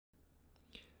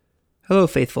Hello,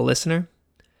 faithful listener.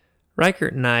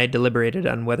 Reichert and I deliberated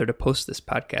on whether to post this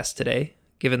podcast today,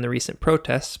 given the recent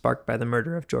protests sparked by the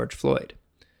murder of George Floyd.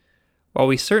 While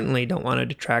we certainly don't want to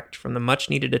detract from the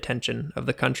much-needed attention of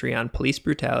the country on police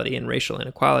brutality and racial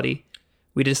inequality,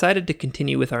 we decided to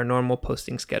continue with our normal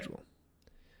posting schedule.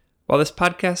 While this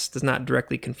podcast does not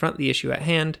directly confront the issue at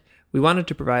hand, we wanted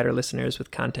to provide our listeners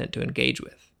with content to engage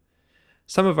with.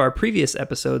 Some of our previous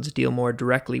episodes deal more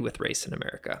directly with race in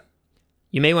America.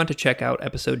 You may want to check out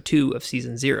episode 2 of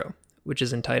season 0, which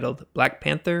is entitled Black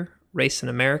Panther, Race in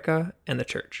America, and the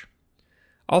Church.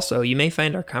 Also, you may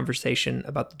find our conversation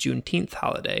about the Juneteenth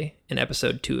holiday in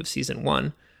episode 2 of season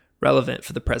 1 relevant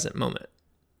for the present moment.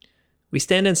 We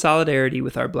stand in solidarity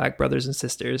with our Black brothers and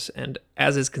sisters, and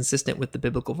as is consistent with the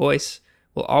biblical voice,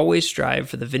 will always strive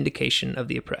for the vindication of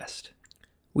the oppressed.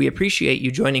 We appreciate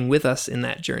you joining with us in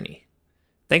that journey.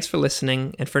 Thanks for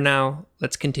listening, and for now,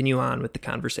 let's continue on with the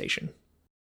conversation.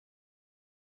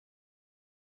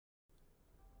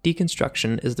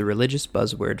 Deconstruction is the religious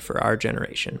buzzword for our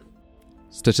generation.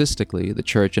 Statistically, the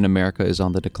church in America is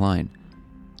on the decline.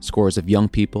 Scores of young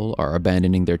people are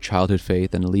abandoning their childhood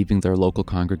faith and leaving their local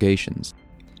congregations.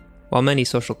 While many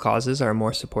social causes are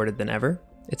more supported than ever,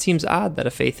 it seems odd that a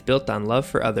faith built on love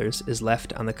for others is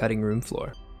left on the cutting room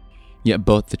floor. Yet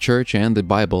both the church and the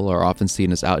Bible are often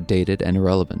seen as outdated and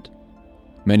irrelevant.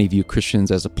 Many view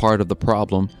Christians as a part of the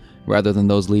problem rather than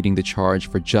those leading the charge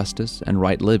for justice and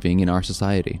right living in our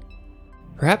society.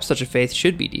 Perhaps such a faith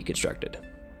should be deconstructed.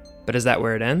 But is that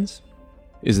where it ends?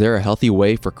 Is there a healthy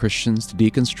way for Christians to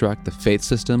deconstruct the faith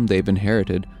system they've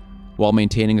inherited while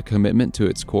maintaining a commitment to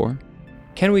its core?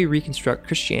 Can we reconstruct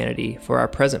Christianity for our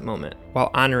present moment while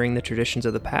honoring the traditions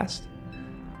of the past?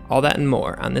 All that and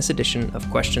more on this edition of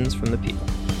Questions from the Pew.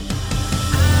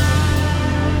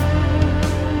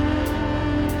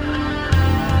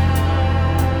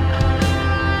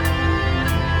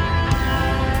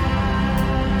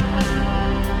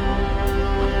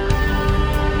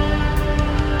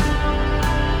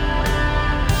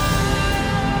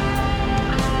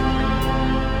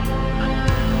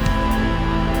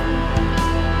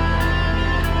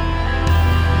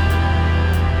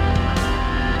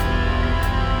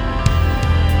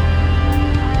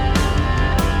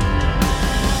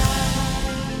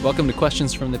 Welcome to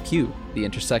Questions from the Pew, the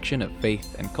intersection of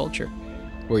faith and culture.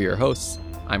 We're your hosts.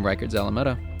 I'm Reichert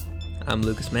Zalameta. I'm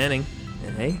Lucas Manning,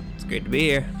 and hey, it's great to be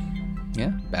here. Yeah,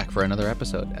 back for another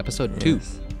episode. Episode 2.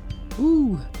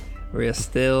 Woo! We're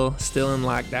still in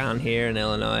lockdown here in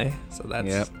Illinois, so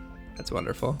that's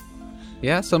wonderful.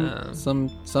 Yeah,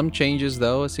 some changes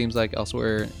though. It seems like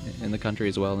elsewhere in the country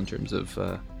as well in terms of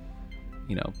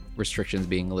restrictions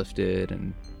being lifted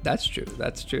and That's true.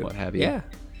 what have you. Yeah,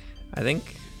 I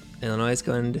think Illinois is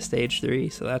going into stage 3,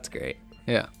 so that's great.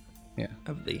 Yeah.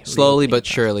 Of the Slowly but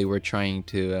surely, we're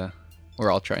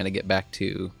all trying to get back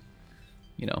to,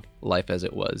 life as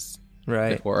it was,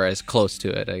 right, or as close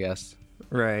to it, I guess.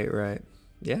 Right.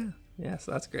 Yeah.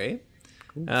 So that's great.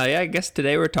 Cool. I guess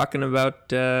today we're talking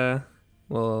about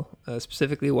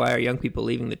specifically why are young people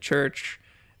leaving the church,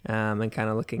 and kind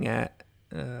of looking at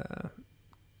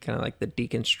kind of like the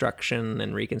deconstruction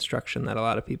and reconstruction that a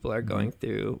lot of people are going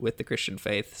through with the Christian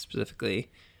faith, specifically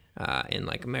in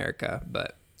like America,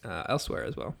 but elsewhere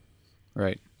as well.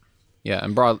 Right. Yeah,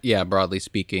 and broadly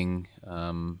speaking,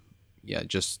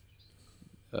 just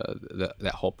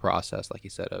that whole process, like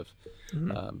you said, of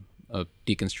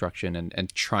deconstruction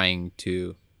and trying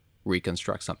to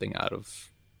reconstruct something out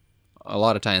of a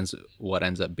lot of times what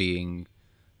ends up being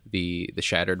the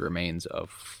shattered remains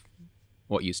of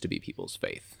what used to be people's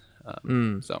faith.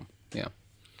 So, yeah.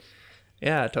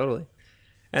 Yeah, totally.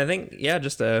 And I think,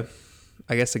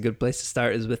 I guess a good place to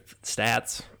start is with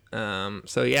stats.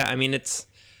 There's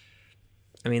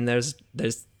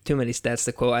too many stats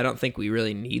to quote. I don't think we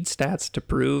really need stats to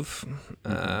prove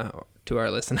to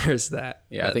our listeners that.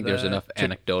 Yeah, I think there's enough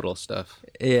anecdotal stuff.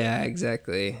 Yeah,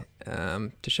 exactly.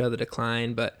 To show the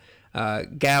decline. But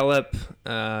Gallup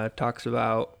talks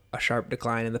about a sharp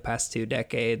decline in the past 2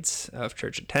 decades of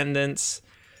church attendance.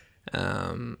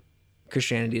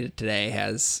 Christianity Today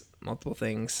has multiple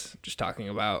things just talking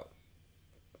about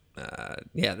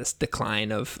this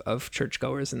decline of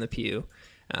churchgoers in the pew.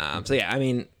 We're not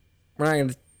going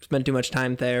to spend too much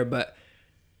time there, but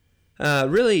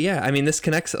this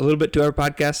connects a little bit to our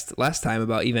podcast last time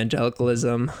about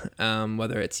evangelicalism,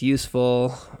 whether it's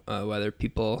useful, whether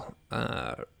people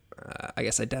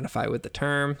identify with the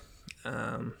term.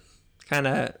 Kind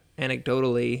of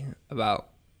anecdotally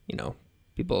about,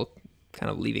 people kind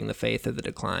of leaving the faith or the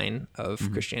decline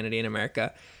of Christianity in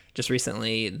America. just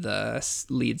recently the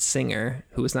lead singer,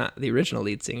 who was not the original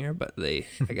lead singer, but the,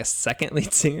 I guess, second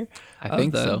lead singer I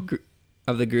think so.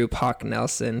 Of the group Hawk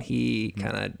Nelson, he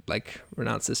kind of like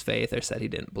renounced his faith or said he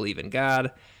didn't believe in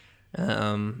God.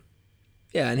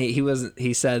 Yeah, and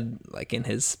he said, like, in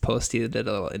his post, he did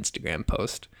a little Instagram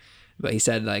post, but he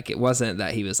said, like, it wasn't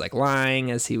that he was like lying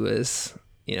as he was,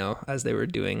 as they were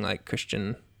doing like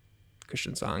Christian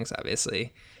songs,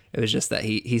 obviously. It was just that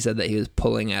he said that he was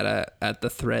pulling at the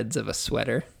threads of a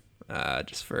sweater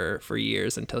just for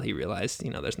years until he realized,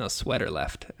 there's no sweater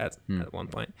left at one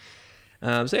point.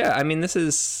 So yeah, I mean, this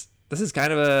is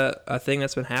kind of a thing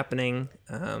that's been happening.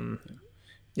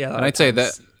 Yeah, and I'd say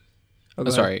that. Oh,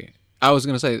 sorry, I was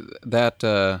going to say that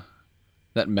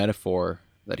that metaphor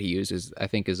that he uses, I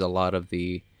think, is a lot of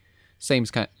the same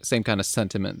kind of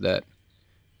sentiment that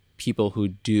people who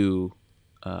do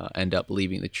end up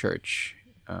leaving the church.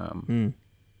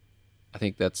 I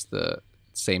think that's the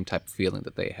same type of feeling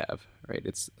that they have, right?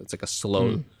 It's like a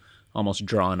slow, almost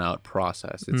drawn out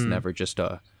process. It's never just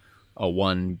a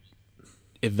one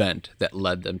event that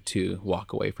led them to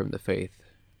walk away from the faith.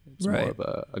 It's more of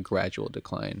a gradual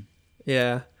decline.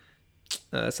 Yeah.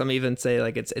 Some even say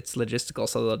like it's logistical,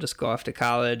 so they'll just go off to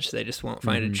college. They just won't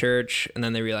find a church, and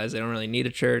then they realize they don't really need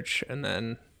a church, and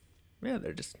then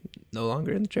they're just no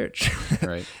longer in the church.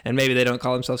 Right. And maybe they don't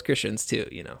call themselves Christians too.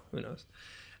 Who knows?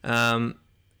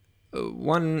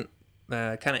 One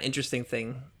kind of interesting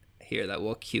thing here that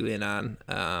we'll cue in on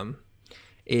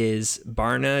is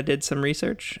Barna did some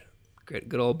research.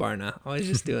 Good old Barna, always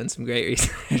just doing some great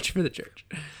research for the church.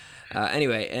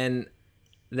 Anyway, and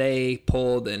they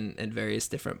polled in various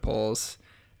different polls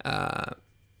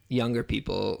younger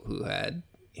people who had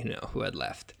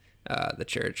left the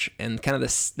church, and kind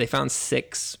of they found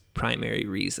 6 primary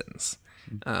reasons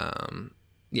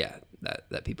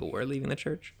that people were leaving the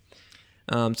church.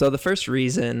 So the first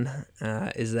reason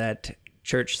is that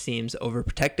church seems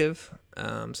overprotective.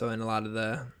 So in a lot of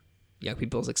the young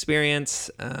people's experience,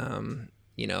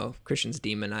 Christians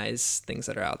demonize things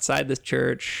that are outside the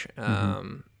church,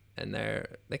 and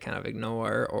they kind of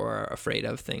ignore or are afraid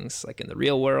of things like in the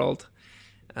real world.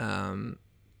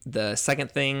 The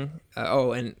second thing,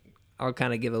 and I'll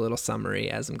kind of give a little summary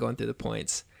as I'm going through the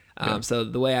points. So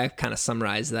the way I kind of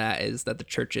summarize that is that the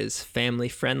church is family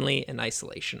friendly and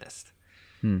isolationist.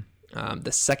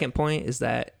 The second point is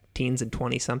that teens and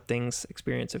 20-somethings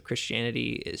experience of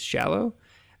Christianity is shallow.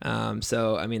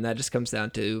 So, I mean, that just comes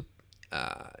down to,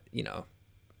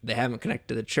 they haven't connected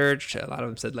to the church. A lot of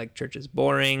them said, like, church is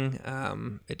boring.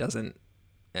 It doesn't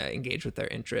engage with their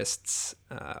interests,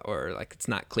 or, like, it's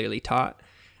not clearly taught.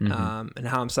 And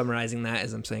how I'm summarizing that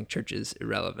is I'm saying church is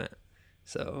irrelevant.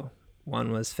 So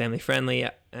 1 was family friendly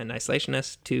and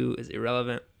isolationist. 2 is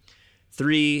irrelevant.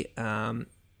 3,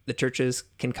 the churches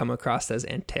can come across as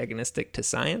antagonistic to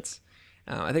science.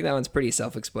 I think that one's pretty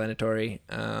self-explanatory.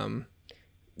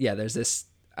 There's this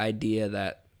idea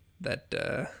that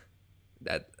the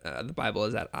Bible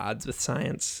is at odds with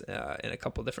science in a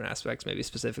couple different aspects, maybe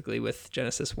specifically with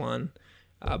Genesis 1,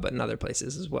 but in other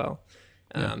places as well.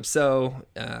 So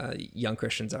young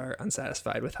Christians are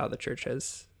unsatisfied with how the church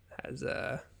has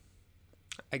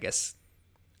I guess,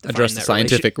 addressed the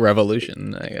scientific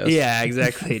revolution, I guess. Yeah,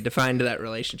 exactly. Defined that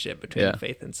relationship between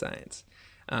faith and science.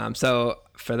 So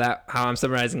for that, how I'm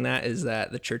summarizing that is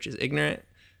that the church is ignorant.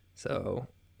 So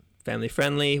family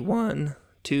friendly, 1,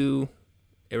 2,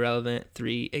 irrelevant,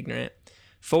 3, ignorant.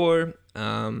 4,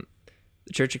 the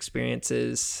church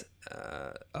experiences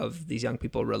of these young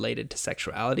people related to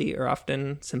sexuality are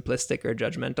often simplistic or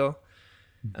judgmental.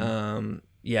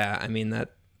 I mean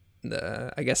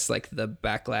I guess like the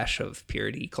backlash of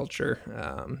purity culture.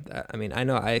 I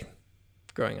know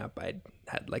growing up, I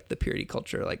had like the purity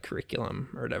culture like curriculum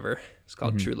or whatever. It's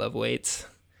called True Love Waits,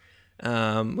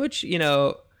 which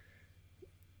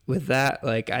with that,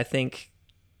 like, I think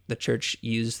the church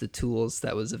used the tools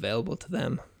that was available to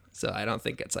them. So I don't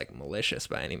think it's like malicious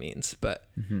by any means, but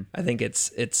I think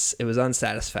it was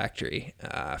unsatisfactory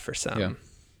for some.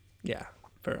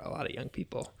 For a lot of young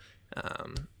people.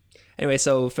 Anyway,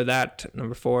 so for that,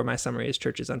 number 4, my summary is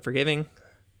church is unforgiving.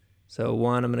 So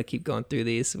 1, I'm going to keep going through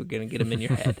these. So we're going to get them in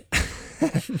your head.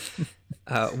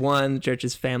 1, church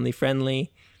is family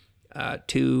friendly.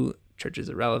 2, church is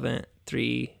irrelevant.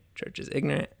 3, church is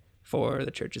ignorant. 4,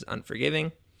 the church is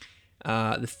unforgiving.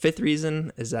 The 5th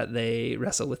reason is that they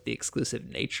wrestle with the exclusive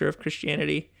nature of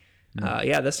Christianity.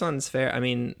 This one's fair. I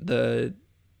mean, the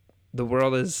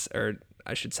world is, or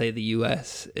I should say the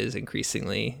U.S. is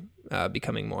increasingly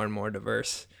becoming more and more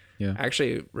diverse.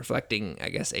 Actually reflecting, I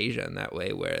guess, Asia in that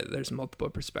way, where there's multiple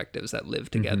perspectives that live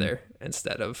together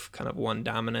instead of kind of one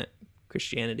dominant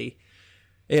Christianity.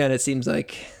 Yeah, and it seems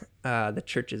like the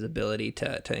church's ability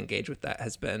to engage with that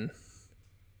has been,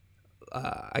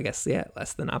 I guess,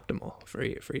 less than optimal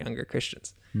for younger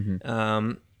Christians.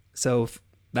 So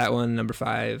that one, number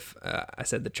 5, I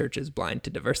said the church is blind to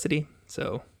diversity.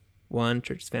 So 1,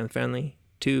 church is family friendly.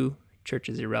 2, church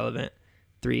is irrelevant.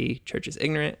 3, church is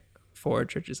ignorant. 4,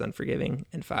 church is unforgiving.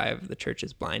 And 5, the church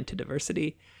is blind to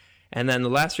diversity. And then the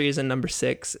last reason, number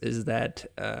 6, is that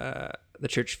the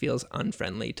church feels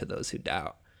unfriendly to those who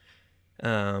doubt.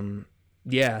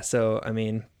 So I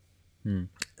mean,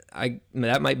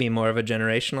 that might be more of a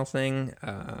generational thing,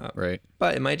 Right.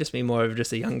 But it might just be more of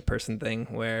just a young person thing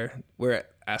where we're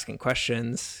asking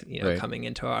questions, Right. coming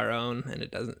into our own,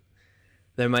 and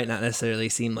there might not necessarily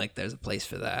seem like there's a place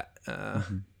for that.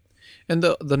 And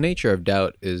the nature of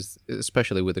doubt is,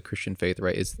 especially with the Christian faith,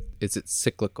 right, is it's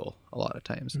cyclical a lot of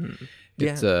times.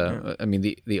 It's I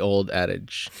mean, the old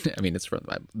adage, I mean, it's from the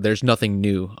Bible, there's nothing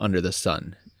new under the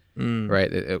sun.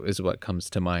 Right, it is what comes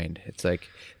to mind. It's like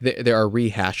there are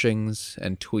rehashings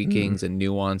and tweakings and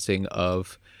nuancing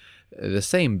of the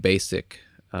same basic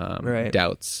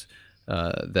doubts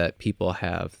that people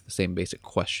have, the same basic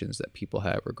questions that people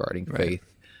have regarding faith,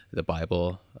 the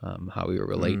Bible, how we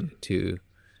relate to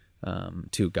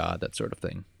God, that sort of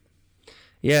thing.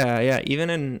 Yeah. Even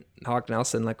in Hawk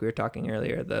Nelson, like we were talking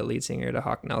earlier, the lead singer to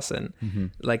Hawk Nelson,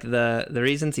 like the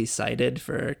reasons he cited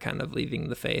for kind of leaving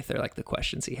the faith, or like the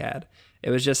questions he had,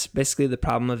 it was just basically the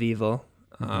problem of evil.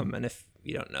 And if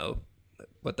you don't know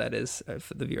what that is,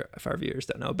 if our viewers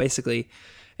don't know, basically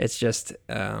it's just,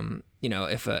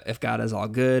 if God is all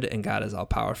good and God is all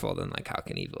powerful, then like how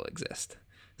can evil exist?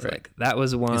 So like that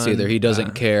was one. It's either he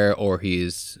doesn't care or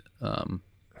he's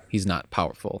not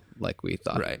powerful like we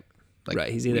thought. Right.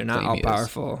 He's either not all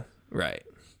powerful, right,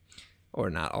 or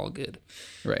not all good.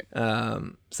 Right.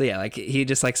 So yeah, like he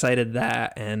just like cited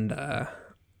that and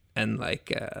like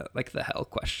the hell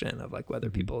question of like whether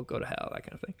people go to hell, that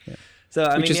kind of thing. Yeah.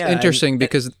 So Which is interesting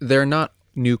because they're not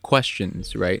new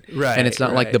questions, right? Right. And it's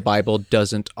not like the Bible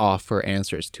doesn't offer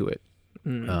answers to it.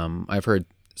 I've heard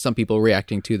some people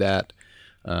reacting to that,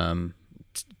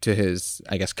 to his,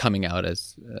 I guess, coming out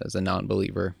as a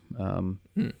non-believer.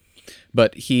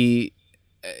 But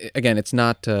again, it's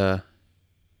not, they're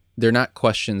not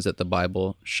questions that the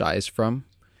Bible shies from.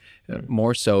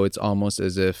 More so, it's almost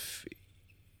as if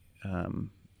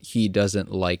he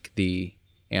doesn't like the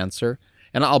answer.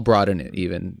 And I'll broaden it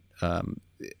even. A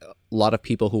lot of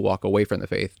people who walk away from the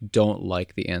faith don't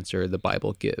like the answer the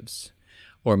Bible gives.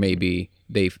 Or maybe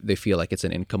they feel like it's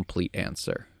an incomplete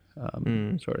answer,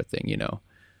 sort of thing,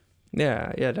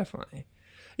 Yeah, definitely.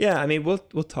 Yeah, I mean, we'll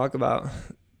talk about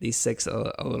these 6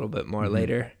 a little bit more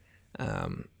later.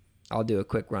 I'll do a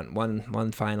quick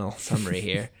one final summary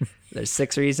here. There's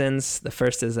 6 reasons. The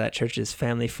first is that church is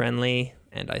family friendly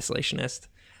and isolationist.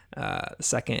 The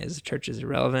second is church is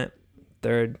irrelevant.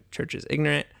 Third, church is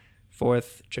ignorant.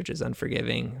 Fourth, church is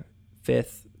unforgiving.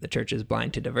 Fifth, the church is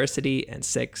blind to diversity. And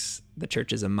 6, the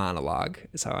church is a monologue,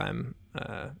 is how I'm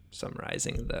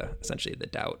summarizing essentially the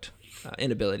doubt,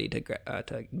 inability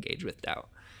to engage with doubt.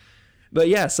 But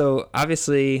yeah, so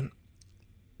obviously,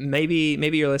 maybe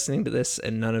you're listening to this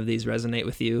and none of these resonate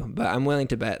with you, but I'm willing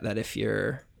to bet that if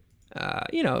you're,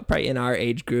 probably in our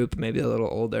age group, maybe a little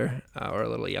older or a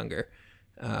little younger,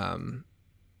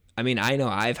 I mean, I know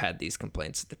I've had these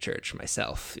complaints at the church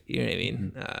myself. You know what I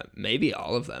mean? Maybe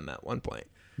all of them at one point.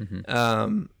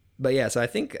 But yeah, so I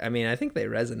think they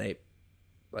resonate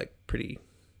like pretty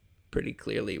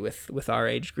clearly with our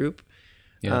age group.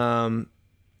 Yeah.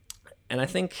 And I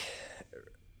think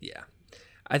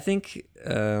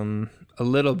a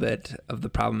little bit of the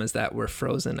problem is that we're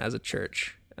frozen as a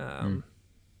church.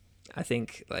 I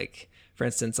think, like, for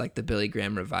instance, like the Billy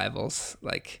Graham revivals,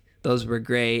 like those were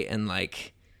great. And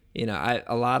like,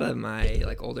 a lot of my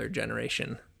like older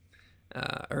generation,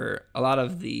 or a lot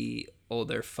of the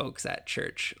older folks at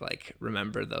church, like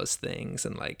remember those things.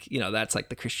 And like, that's like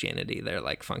the Christianity they're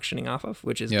like functioning off of,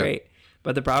 which is great.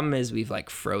 But the problem is we've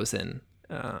frozen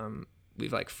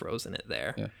it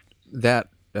there. Yeah.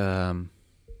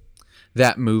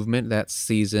 That movement, that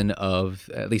season of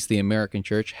at least the American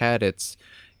church had its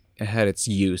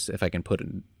use, if I can put it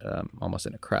almost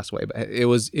in a crass way, but it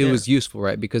was useful,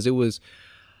 right? Because it was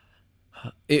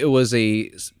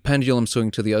a pendulum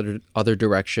swing to the other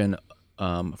direction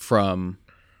from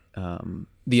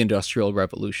the Industrial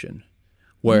Revolution,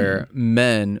 where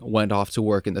men went off to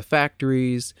work in the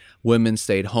factories, women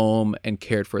stayed home and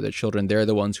cared for their children. They're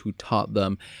the ones who taught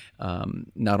them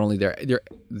not only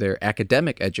their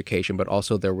academic education, but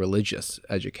also their religious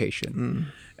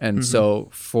education. And so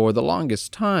for the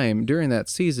longest time during that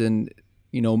season,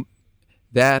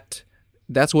 that's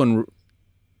when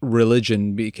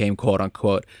religion became quote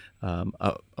unquote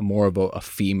a more of a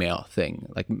female thing.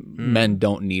 Like men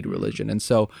don't need religion, and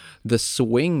so the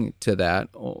swing to that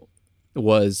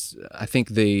was, I think,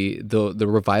 the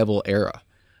revival era,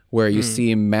 where you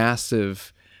see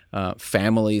massive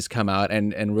families come out,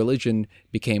 and religion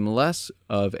became less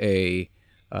of a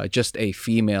just a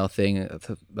female thing,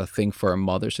 a thing for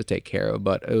mothers to take care of,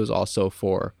 but it was also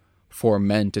for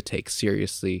men to take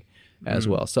seriously as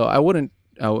well. So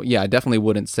I definitely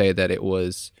wouldn't say that it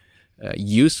was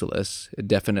useless. It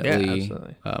definitely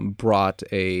brought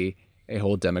a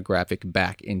whole demographic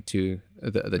back into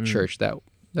the church that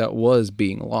was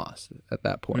being lost at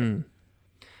that point.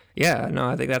 Yeah, no,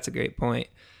 I think that's a great point.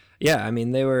 Yeah, I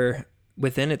mean, they were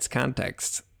within its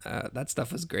context. That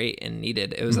stuff was great and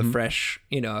needed. It was a fresh,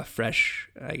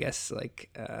 I guess,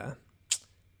 like,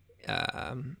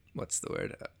 what's the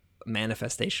word?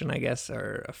 Manifestation, I guess,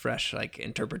 or a fresh like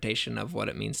interpretation of what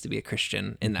it means to be a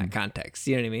Christian in that context.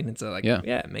 You know what I mean? And so like,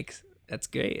 that's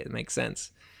great. It makes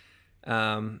sense.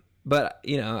 But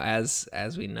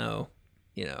as we know,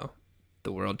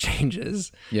 the world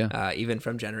changes, even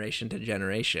from generation to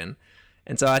generation.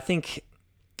 And so I think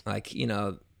like,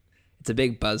 it's a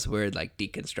big buzzword, like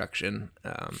deconstruction,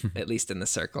 at least in the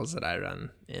circles that I run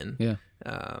in. Yeah.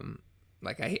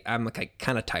 I'm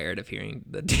kind of tired of hearing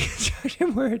the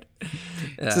deconstruction word.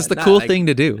 It's just the cool thing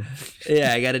to do.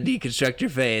 Yeah, I got to deconstruct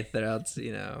your faith, or else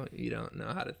you don't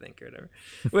know how to think or whatever.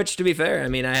 Which, to be fair, I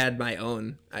mean, I had my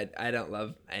own. I don't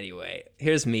love anyway.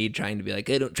 Here's me trying to be like,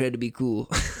 I don't try to be cool.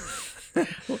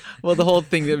 Well, the whole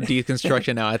thing of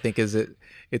deconstruction now, I think, is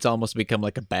it's almost become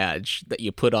like a badge that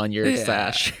you put on your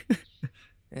sash.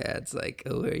 Yeah, it's like,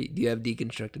 oh, do you have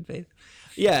deconstructed faith?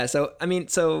 Yeah, so I mean,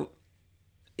 so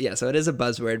it is a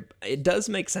buzzword. It does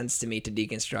make sense to me to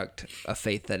deconstruct a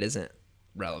faith that isn't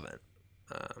relevant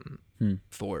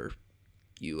for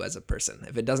you as a person.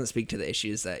 If it doesn't speak to the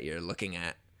issues that you're looking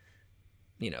at,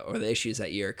 or the issues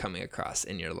that you're coming across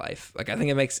in your life. Like, I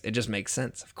think it just makes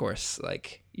sense. Of course,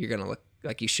 like you're going to look,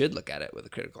 like you should look at it with a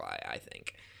critical eye, I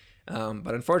think.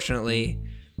 But unfortunately,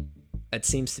 it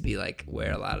seems to be like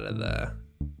where a lot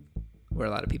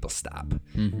of people stop.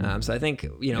 So I think,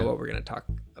 what we're going to talk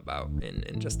about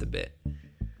in just a bit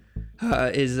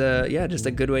is just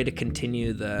a good way to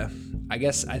continue the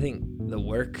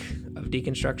work of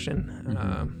deconstruction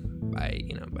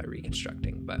by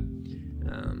reconstructing. But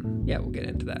we'll get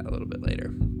into that a little bit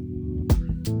later.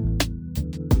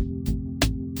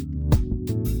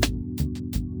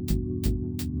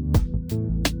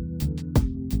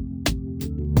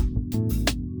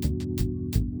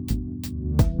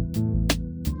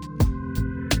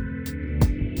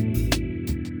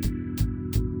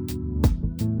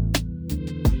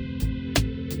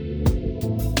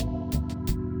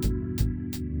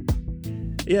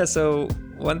 Yeah, so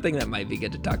one thing that might be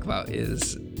good to talk about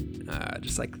is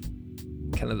just like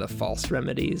kind of the false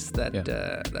remedies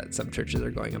that some churches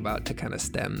are going about to kind of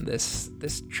stem this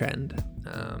trend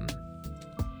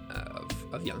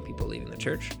of young people leaving the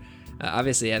church.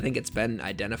 Obviously, I think it's been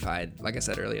identified. Like I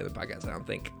said earlier in the podcast, I don't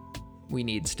think we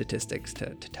need statistics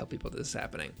to tell people this is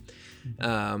happening.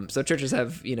 So churches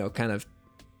have, kind of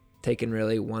taken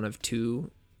really one of two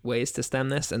ways to stem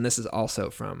this, and this is also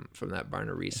from that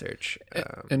Barna research.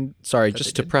 And sorry,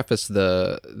 just to preface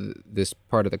this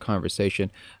part of the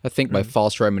conversation, I think by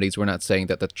false remedies, we're not saying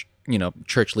that the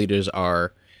church leaders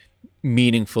are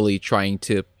meaningfully trying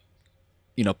to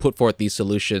put forth these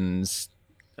solutions,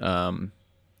 and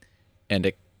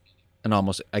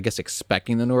almost, I guess,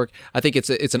 expecting them to work. I think it's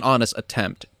an honest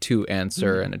attempt to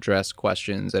answer and address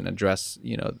questions and address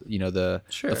the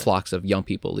flocks of young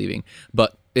people leaving,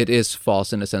 but it is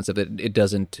false in the sense that it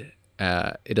doesn't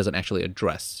actually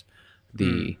address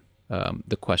the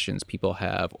questions people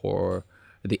have or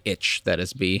the itch that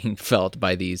is being felt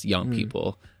by these young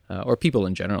people or people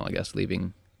in general, I guess,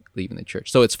 leaving the church.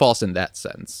 So it's false in that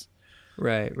sense.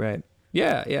 Right.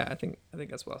 Yeah. I think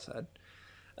that's well said.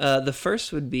 The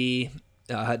first would be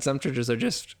some churches are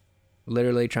just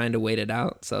literally trying to wait it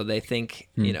out. So they think,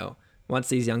 once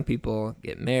these young people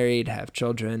get married, have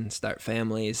children, start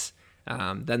families,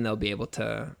 then they'll be able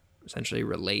to essentially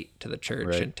relate to the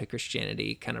church and to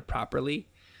Christianity kind of properly.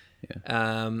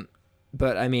 Yeah.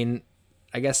 But I mean,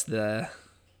 I guess the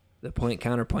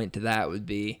counterpoint to that would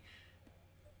be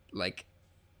like,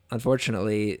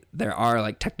 unfortunately, there are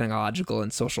like technological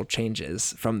and social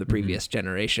changes from the previous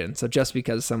generation. So just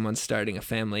because someone's starting a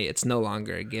family, it's no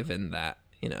longer a given that,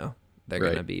 they're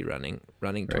going to be running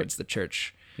towards the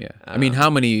church. Yeah. I mean, how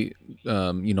many,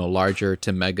 larger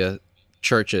to mega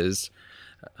churches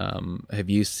have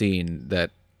you seen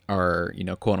that are,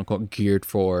 quote unquote, geared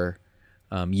for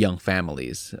young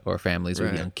families or families with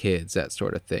Right. young kids, that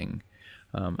sort of thing.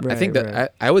 I Right, think that right.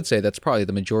 I would say that's probably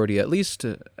the majority, at least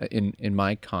in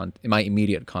my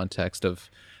immediate context of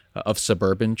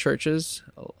suburban churches,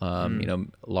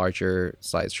 larger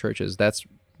sized churches. That's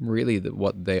really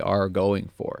what they are going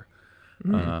for.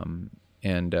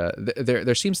 And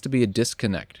there seems to be a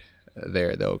disconnect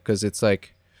there, though, because it's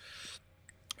like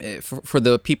for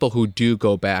the people who do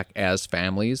go back as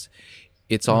families,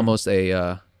 it's almost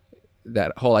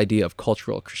that whole idea of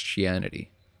cultural Christianity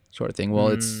sort of thing. Well,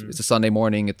 it's a Sunday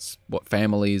morning. It's what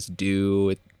families do.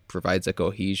 It provides a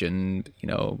cohesion,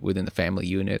 within the family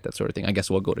unit, that sort of thing. I guess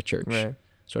we'll go to church, Right.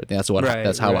 sort of thing. Right,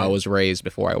 That's how I right. was raised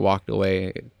before I walked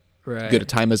away. Right. Good a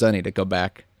time as any to go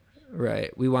back.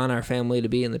 Right. We want our family to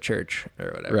be in the church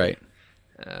or whatever. Right.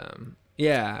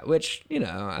 Yeah, which, I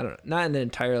don't, not an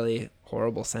entirely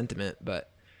horrible sentiment, but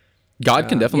God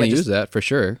can definitely just- use that for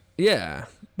sure. yeah,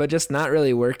 but just not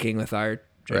really working with our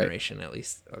generation, at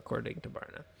least according to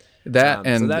Barna. That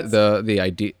So and that's- the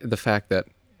idea, the fact that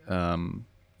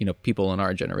people in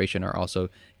our generation are also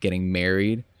getting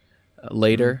married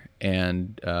later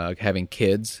and having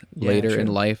kids later in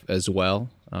true. life as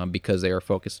well, because they are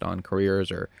focused on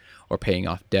careers or paying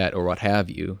off debt or what have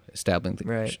you,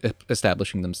 Right.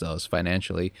 establishing themselves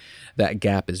financially. That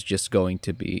gap is just going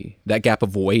to be that gap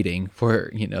of waiting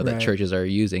for that Right. churches are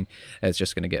using. It's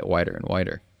just going to get wider and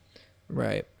wider.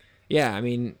 Right. Yeah, I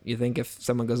mean, you think if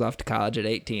someone goes off to college at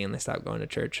 18, they stop going to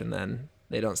church, and then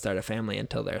they don't start a family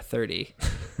until they're 30.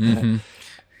 I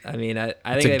mean, I think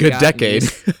It's a they've good gotten decade.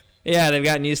 Yeah, they've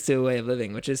gotten used to a way of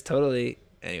living, which is totally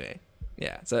anyway.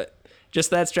 Yeah, so just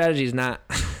that strategy is not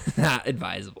not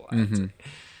advisable, I would say.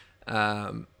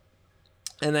 And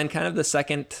then kind of the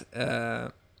second,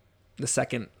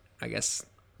 I guess,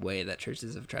 way that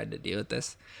churches have tried to deal with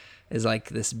this is like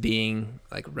this being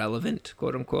like relevant,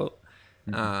 quote unquote.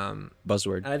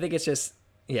 Buzzword. And I think it's just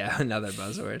another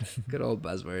buzzword, good old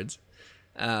buzzwords.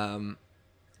 And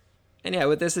yeah,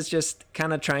 with this, it's just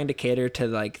kind of trying to cater to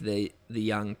like the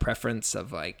young preference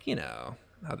of like,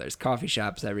 how there's coffee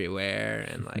shops everywhere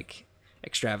and like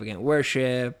extravagant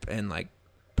worship and like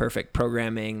perfect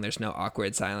programming. There's no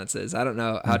awkward silences. I don't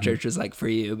know how church was like for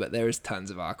you, but there was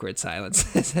tons of awkward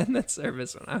silences in that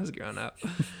service when I was growing up.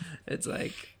 It's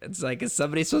like, is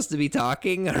somebody supposed to be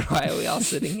talking or why are we all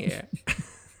sitting here?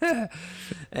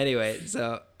 Anyway,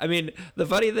 so I mean, the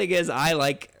funny thing is, I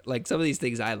like some of these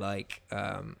things. I like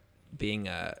being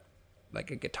a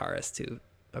guitarist too.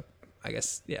 I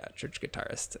guess church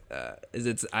guitarist.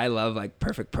 I love like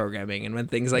perfect programming, and when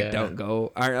things like aren't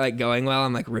like going well,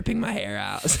 I'm like ripping my hair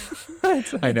out.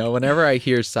 It's like, I know. Whenever I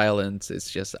hear silence, it's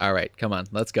just all right. Come on,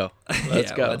 let's go.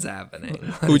 Let's go. What's happening?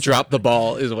 Who dropped the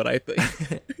ball is what I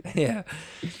think. Yeah.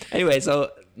 Anyway, so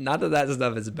not that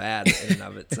stuff is bad in and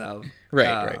of itself.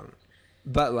 Right.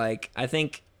 But like, I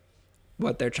think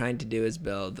what they're trying to do is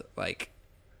build like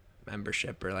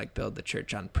membership or like build the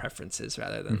church on preferences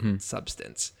rather than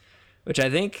substance, which I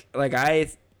think like I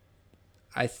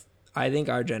think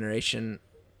our generation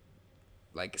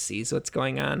like sees what's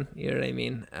going on. You know what I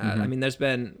mean? I mean, there's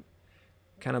been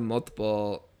kind of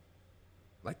multiple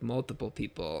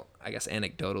people, I guess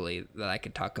anecdotally, that I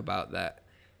could talk about that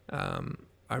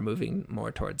are moving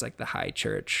more towards like the high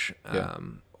church,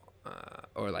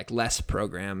 or like less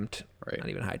programmed, Right. not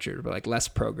even high church, but like less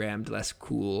programmed, less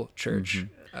cool church.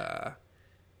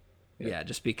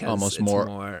 Just because Almost it's more-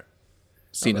 more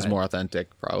Seen go as ahead. more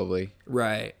authentic, probably.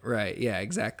 right. Yeah,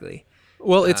 exactly.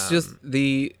 Well, it's just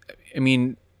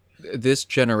this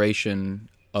generation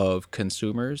of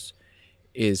consumers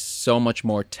is so much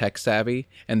more tech savvy,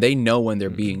 and they know when they're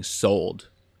being sold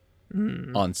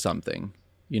on something.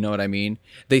 You know what I mean?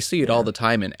 They see it all the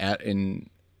time in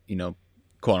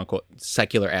quote unquote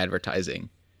secular advertising,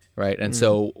 right? And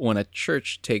so when a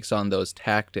church takes on those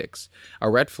tactics, a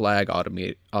red flag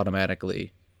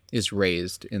automatically is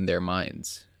raised in their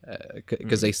minds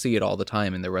because they see it all the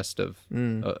time in the rest of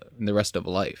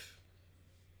life.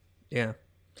 Yeah,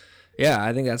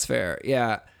 I think that's fair.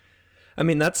 Yeah, I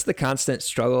mean, that's the constant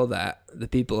struggle that the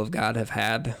people of God have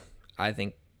had, I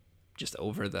think, just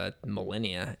over the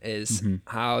millennia is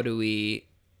how do we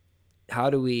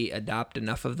adopt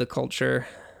enough of the culture?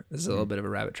 This is a little bit of a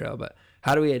rabbit trail, but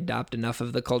how do we adopt enough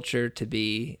of the culture to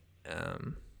be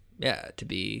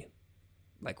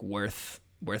like worth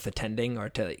attending or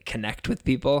to connect with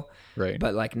people, Right.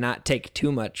 but like not take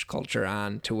too much culture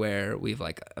on to where we've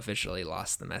like officially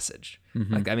lost the message.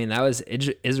 Like, I mean, that was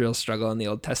Israel's struggle in the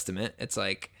Old Testament. It's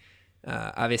like,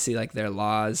 obviously like their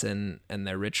laws and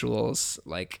their rituals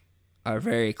like are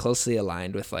very closely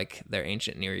aligned with like their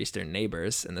ancient Near Eastern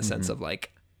neighbors in the sense of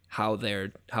like how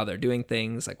they're doing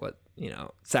things, like what,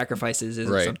 sacrifices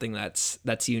isn't something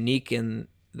that's unique in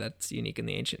the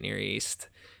ancient Near East.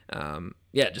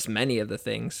 Just many of the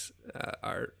things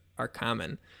are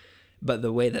common, but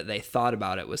the way that they thought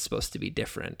about it was supposed to be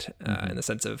different in the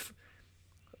sense of,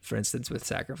 for instance, with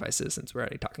sacrifices, since we're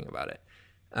already talking about it,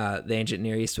 the ancient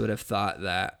Near East would have thought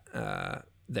that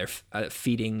they're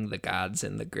feeding the gods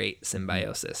in the great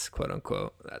symbiosis, quote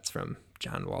unquote. That's from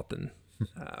John Walton.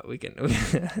 We can,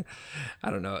 I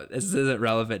don't know. This isn't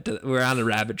relevant to, we're on a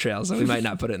rabbit trail, so we might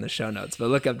not put it in the show notes, but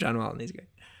look up John Walton. He's great.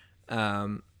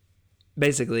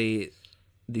 Basically,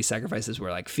 these sacrifices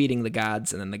were like feeding the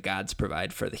gods, and then the gods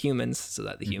provide for the humans so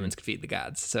that the humans could feed the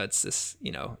gods. So it's this,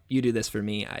 you do this for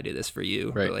me, I do this for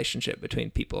you relationship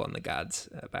between people and the gods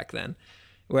back then.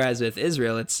 Whereas with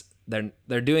Israel, it's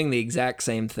they're doing the exact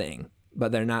same thing,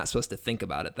 but they're not supposed to think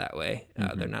about it that way.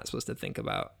 They're not supposed to think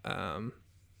about,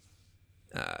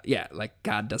 like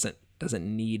God doesn't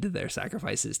need their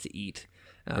sacrifices to eat.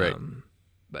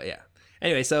 But yeah.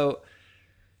 Anyway, so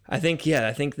I think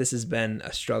this has been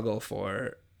a struggle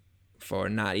for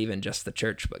not even just the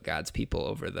church, but God's people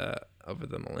over the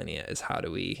millennia, is how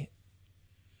do we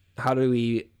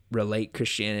relate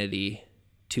Christianity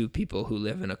to people who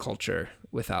live in a culture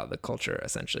without the culture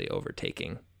essentially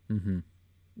overtaking,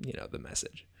 the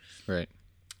message. Right.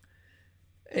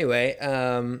 Anyway,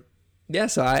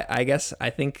 so I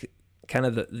think kind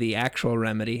of the actual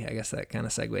remedy, I guess that kind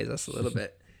of segues us a little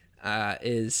bit,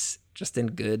 is just in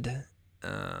good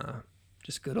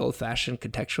old fashioned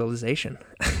contextualization.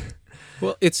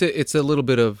 Well, it's a little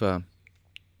bit of,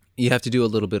 you have to do a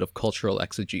little bit of cultural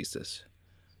exegesis,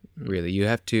 really. You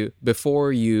have to,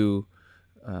 before you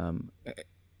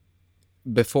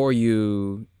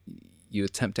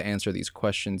attempt to answer these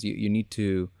questions, you need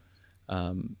to,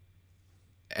 and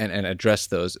address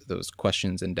those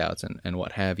questions and doubts and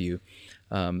what have you.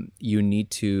 You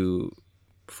need to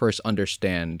first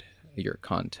understand your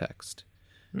context,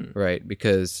 right?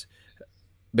 Because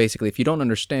basically, if you don't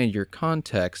understand your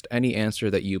context, any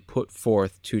answer that you put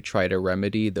forth to try to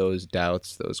remedy those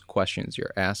doubts, those questions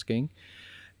you're asking,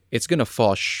 it's going to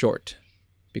fall short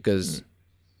because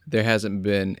there hasn't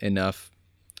been enough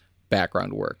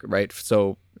background work, right?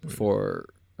 So for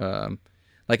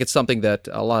it's something that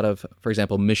a lot of, for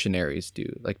example, missionaries do.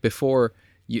 Like before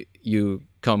you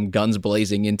come guns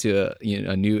blazing into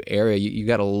a new area, you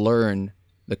got to learn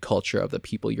the culture of the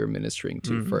people you're ministering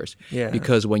to first. Yeah.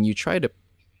 Because when you try to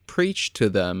preach to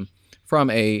them from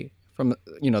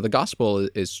the gospel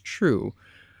is true,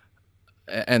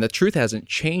 and the truth hasn't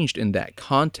changed in that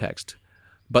context,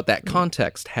 but that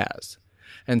context has.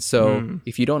 And so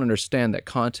if you don't understand that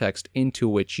context into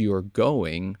which you're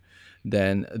going,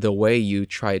 then the way you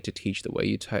try to teach, the way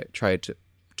you try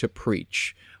to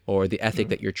preach, or the ethic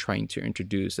that you're trying to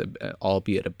introduce,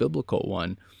 albeit a biblical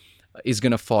one, is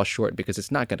going to fall short because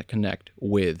it's not going to connect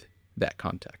with that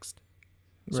context.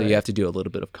 So you have to do a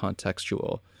little bit of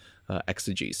contextual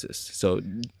exegesis. So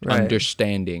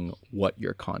understanding what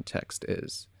your context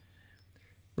is.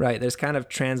 Right. There's kind of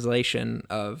translation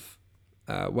of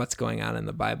what's going on in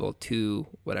the Bible to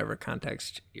whatever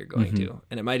context you're going to.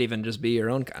 And it might even just be your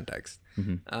own context.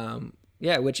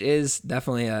 Which is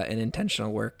definitely an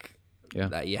intentional work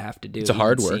that you have to do. It's a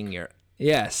hard work.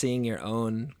 Seeing your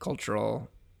own cultural,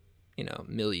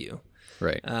 milieu.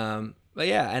 Right. But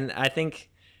yeah, and I think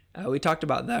we talked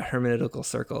about the hermeneutical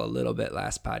circle a little bit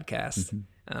last podcast,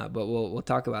 but we'll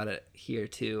talk about it here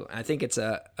too. I think it's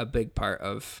a big part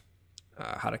of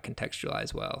how to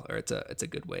contextualize well, or it's a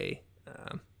good way,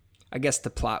 I guess, to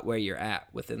plot where you're at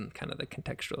within kind of the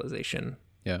contextualization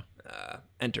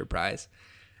enterprise.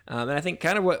 And I think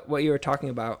kind of what you were talking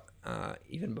about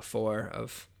even before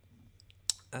of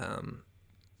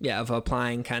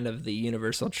applying kind of the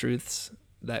universal truths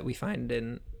that we find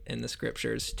in the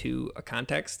scriptures to a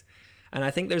context. And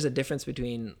I think there's a difference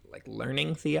between like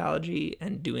learning theology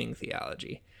and doing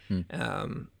theology.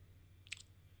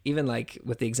 Even like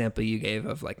with the example you gave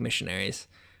of like missionaries,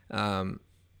 obviously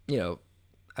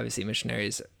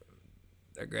missionaries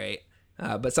are great,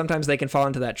 but sometimes they can fall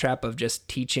into that trap of just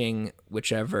teaching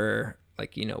whichever,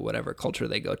 whatever culture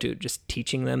they go to, just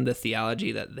teaching them the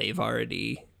theology that they've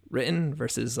already written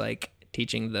versus like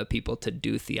teaching the people to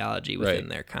do theology within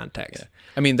their context. Yeah.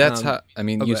 I mean, that's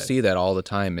you see that all the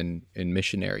time in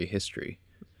missionary history,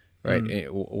 right?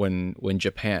 When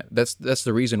Japan, that's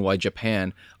the reason why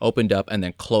Japan opened up and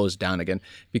then closed down again,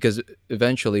 because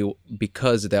eventually,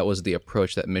 because that was the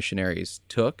approach that missionaries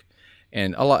took.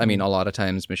 And a lot of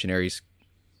times missionaries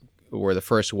were the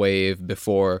first wave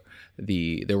before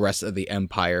the rest of the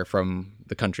empire from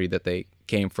the country that they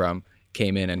came from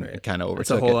came in and kind of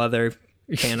overtook it. It's a whole other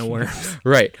can of worms.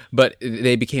 Right. But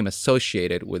they became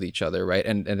associated with each other, right?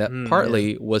 And that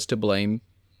partly was to blame.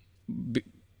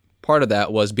 Part of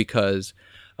that was because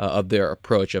of their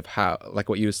approach of how, like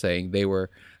what you were saying, they were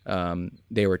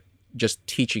just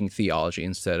teaching theology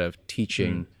instead of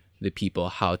teaching the people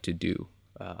how to do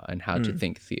and how to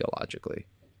think theologically.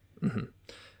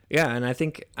 Yeah, and I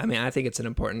think it's an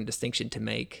important distinction to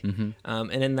make.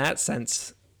 And in that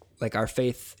sense, like our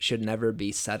faith should never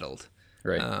be settled.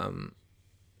 Right.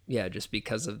 Yeah, just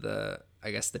because of the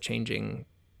changing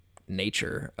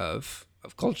nature of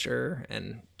culture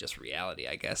and just reality,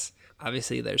 I guess.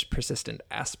 Obviously, there's persistent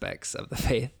aspects of the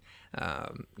faith.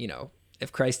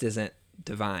 If Christ isn't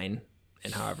divine,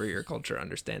 and however your culture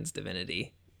understands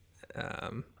divinity,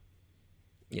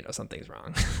 something's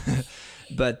wrong.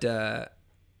 But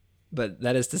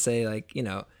that is to say, like,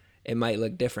 it might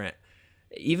look different.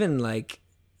 Even like,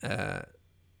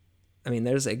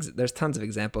 there's tons of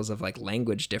examples of like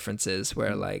language differences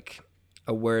where like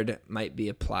a word might be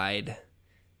applied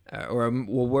or a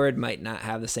word might not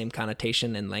have the same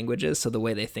connotation in languages. So the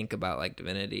way they think about like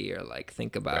divinity or like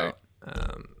think about,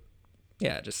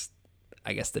 just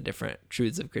I guess the different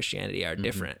truths of Christianity are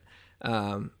different.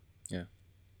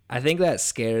 I think that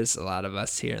scares a lot of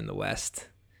us here in the West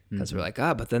because we're like,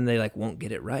 but then they like won't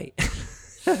get it right.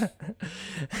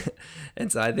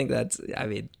 And so I think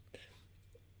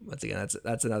once again,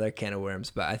 that's another can of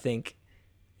worms. But I think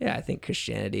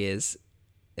Christianity is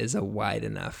a wide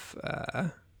enough,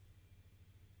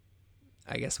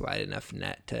 wide enough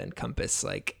net to encompass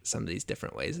like some of these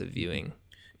different ways of viewing.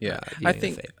 I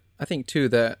think too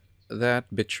that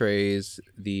betrays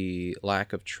the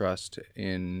lack of trust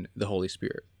in the Holy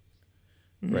Spirit,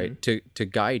 right? To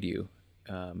guide you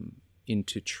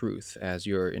into truth as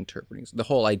you're interpreting the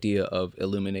whole idea of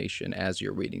illumination as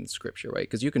you're reading Scripture, right?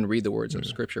 Because you can read the words of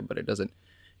Scripture, but it doesn't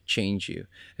change you.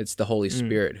 It's the Holy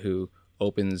Spirit who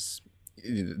opens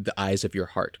the eyes of your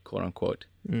heart, quote unquote,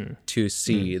 to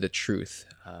see the truth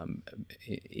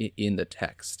in the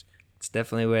text. It's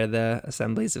definitely where the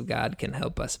Assemblies of God can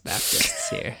help us Baptists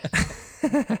here.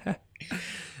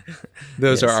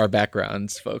 Those are our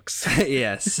backgrounds, folks.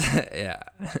 Yes. Yeah.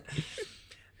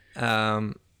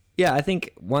 I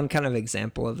think one kind of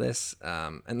example of this,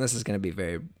 and this is going to be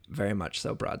very, very much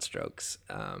so broad strokes,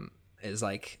 is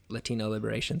like Latino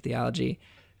liberation theology,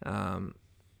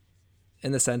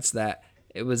 in the sense that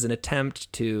it was an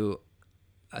attempt to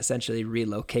essentially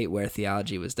relocate where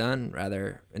theology was done,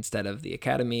 rather instead of the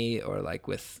academy or like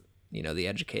with the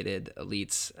educated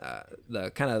elites.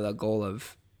 The goal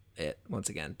of it, once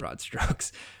again broad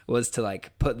strokes, was to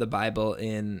like put the Bible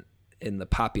in the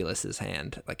populace's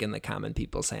hand, like in the common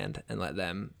people's hand, and let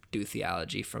them do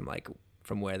theology from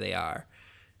where they are.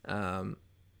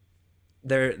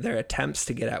 Their attempts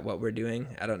to get at what we're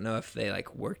doing, I don't know if they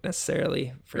like work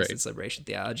necessarily. For instance, liberation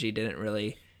theology didn't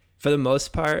really, for the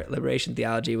most part, liberation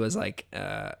theology was like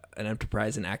an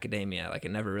enterprise in academia. Like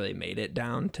it never really made it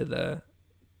down to the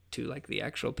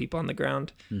actual people on the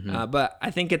ground. But I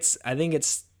think it's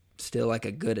still like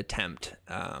a good attempt.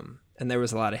 And there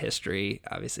was a lot of history,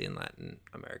 obviously, in Latin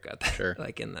America. Sure.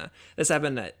 This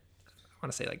happened at, I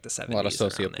want to say like the 70s. A lot of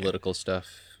socio-political stuff.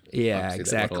 Yeah,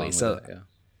 exactly. So,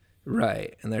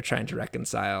 right. And they're trying to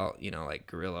reconcile, like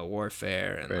guerrilla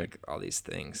warfare and like all these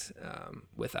things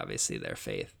with obviously their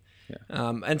faith.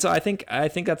 Yeah. And so I think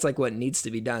that's like what needs to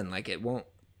be done. Like it won't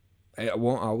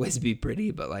always be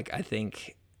pretty, but like I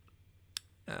think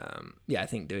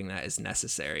doing that is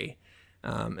necessary.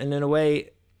 And in a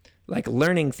way, like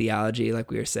learning theology,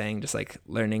 like we were saying, just like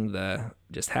learning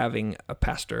just having a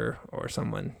pastor or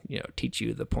someone, teach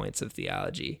you the points of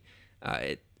theology.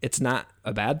 It's not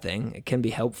a bad thing. It can be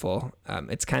helpful.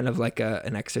 It's kind of like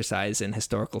an exercise in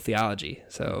historical theology.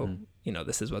 So,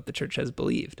 this is what the church has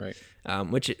believed, right.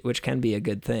 Which can be a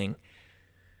good thing.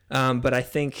 But I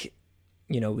think,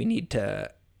 we need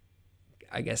to,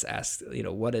 I guess, ask,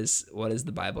 what is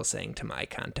the Bible saying to my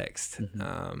context?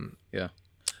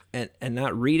 And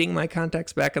not reading my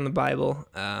context back in the Bible,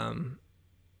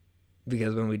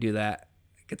 because when we do that,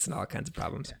 it gets into all kinds of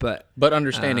problems. But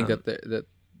understanding that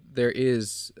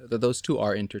those two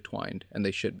are intertwined, and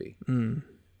they should be,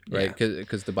 right?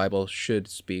 Because the Bible should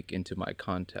speak into my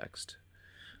context,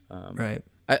 right?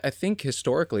 I think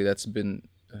historically that's been,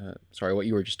 what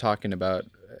you were just talking about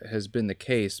has been the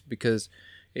case, because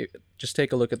just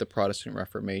take a look at the Protestant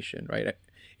Reformation, right?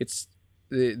 It's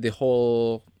the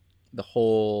whole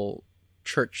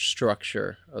church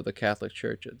structure of the Catholic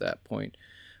Church at that point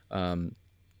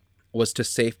was to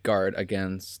safeguard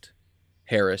against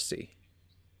heresy,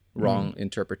 wrong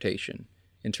interpretation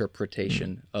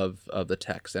of the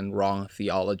text, and wrong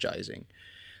theologizing.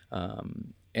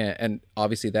 and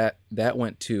obviously that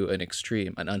went to an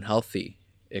extreme, an unhealthy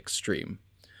extreme.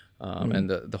 And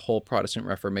the whole Protestant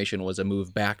Reformation was a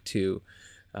move back to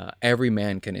every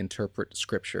man can interpret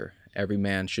Scripture. Every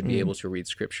man should be able to read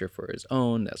Scripture for his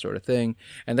own, that sort of thing.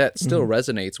 And that still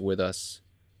resonates with us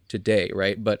today,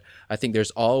 right? But I think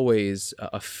there's always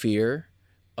a fear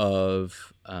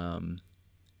of,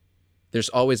 there's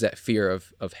always that fear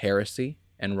of heresy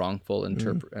and wrongful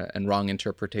and wrong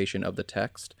interpretation of the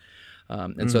text.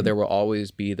 And so there will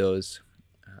always be those,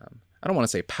 I don't want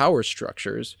to say power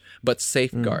structures, but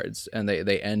safeguards, and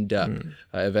they end up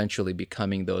eventually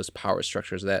becoming those power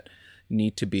structures that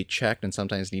need to be checked and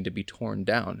sometimes need to be torn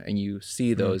down. And you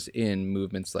see those in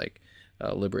movements like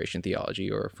liberation theology,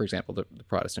 or, for example, the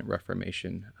Protestant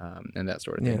Reformation, and that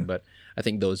sort of thing. But I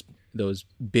think those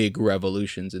big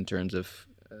revolutions in terms of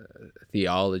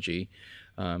theology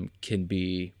can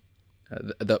be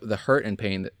the hurt and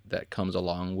pain that comes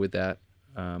along with that.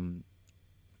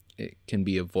 It can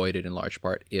be avoided in large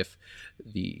part if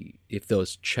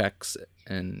those checks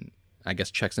and, I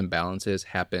guess, checks and balances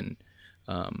happen,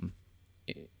 not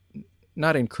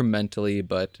incrementally,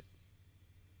 but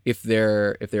if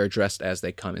they're addressed as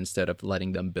they come instead of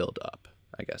letting them build up,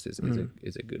 I guess is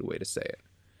a good way to say it.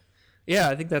 Yeah,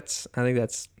 I think that's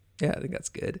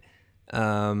good.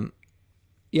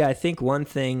 I think one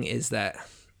thing is that,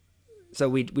 so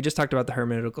we just talked about the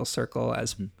hermeneutical circle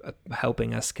as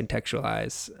helping us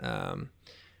contextualize,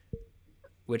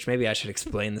 which maybe I should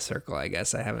explain the circle. I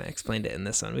guess I haven't explained it in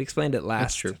this one. We explained it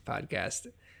last podcast.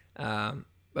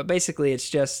 But basically it's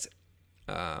just,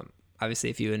 obviously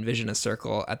if you envision a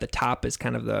circle, at the top is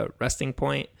kind of the resting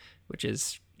point, which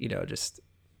is, just,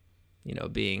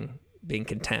 being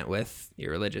content with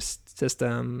your religious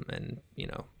system, and,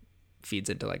 feeds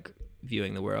into like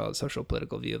viewing the world, social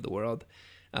political view of the world.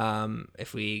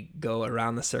 If we go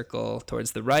around the circle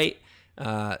towards the right,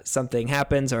 something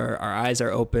happens, or our eyes are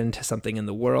open to something in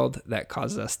the world that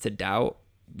causes us to doubt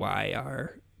why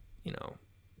our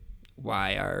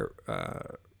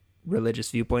religious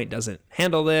viewpoint doesn't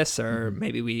handle this, or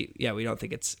maybe we don't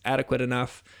think it's adequate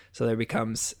enough. So there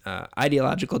becomes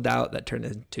ideological doubt that turns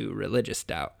into religious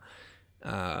doubt.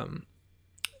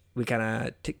 We kind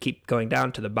of keep going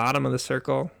down to the bottom of the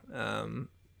circle,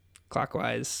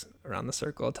 clockwise around the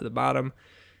circle to the bottom.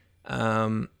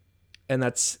 And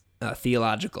that's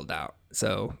theological doubt.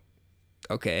 So,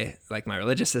 okay, like my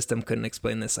religious system couldn't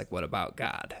explain this. Like, what about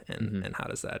God? And how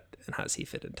does he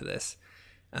fit into this?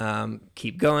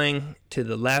 Keep going to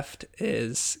the left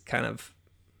is kind of,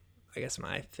 I guess,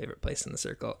 my favorite place in the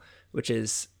circle, which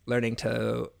is learning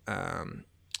to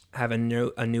have a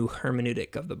new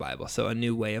hermeneutic of the Bible. So a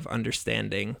new way of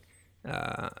understanding,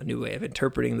 a new way of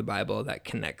interpreting the Bible that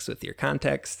connects with your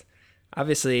context.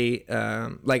 Obviously,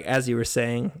 like as you were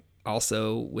saying,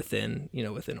 also within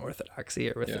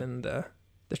orthodoxy, or within the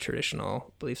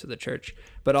traditional beliefs of the church,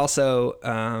 but also,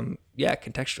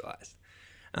 contextualized.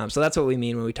 So that's what we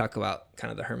mean when we talk about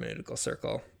kind of the hermeneutical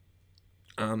circle.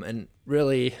 And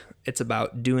really, it's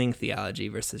about doing theology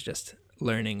versus just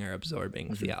learning or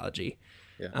absorbing theology.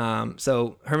 Yeah.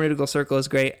 So hermeneutical circle is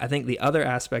great. I think the other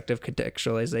aspect of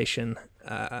contextualization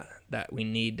that we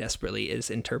need desperately is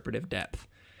interpretive depth.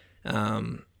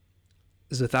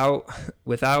 Is without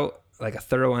like a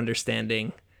thorough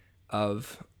understanding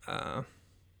of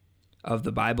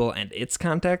the Bible and its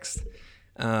context,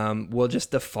 we'll just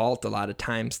default a lot of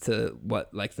times to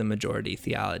what like the majority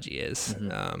theology is.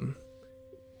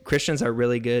 Christians are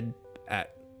really good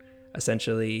at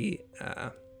essentially,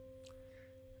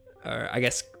 or I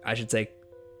guess I should say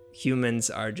humans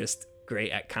are just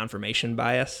great at confirmation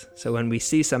bias. So when we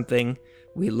see something,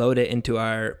 we load it into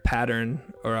our pattern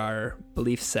or our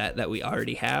belief set that we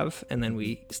already have, and then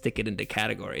we stick it into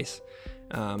categories.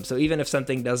 So even if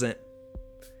something doesn't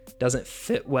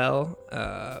fit well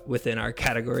within our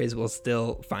categories, we'll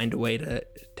still find a way to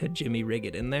Jimmy rig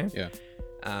it in there. Yeah.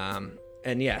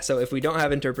 So if we don't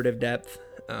have interpretive depth,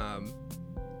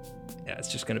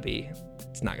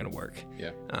 it's not going to work.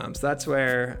 Yeah. So that's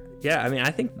where,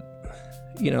 I think,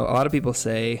 a lot of people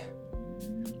say,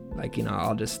 like,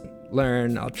 I'll just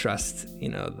learn, I'll trust,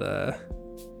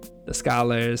 the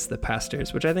scholars, the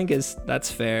pastors, which I think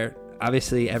that's fair.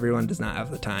 Obviously, everyone does not have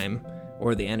the time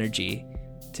or the energy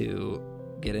to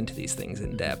get into these things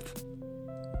in depth.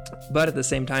 But at the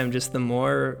same time, just the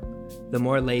more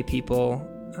lay people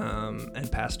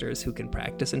and pastors who can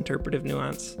practice interpretive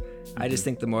nuance, I just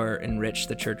think the more enriched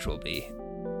the church will be.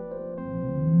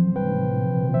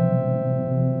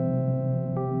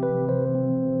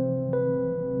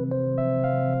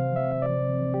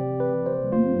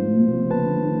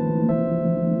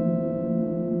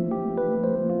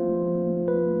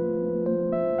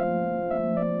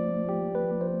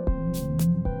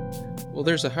 Well,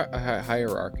 there's a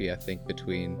hierarchy, I think,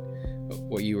 between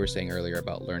what you were saying earlier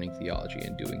about learning theology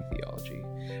and doing theology.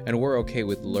 And we're okay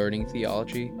with learning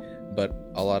theology, but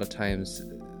a lot of times,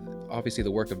 obviously,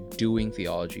 the work of doing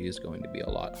theology is going to be a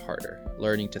lot harder.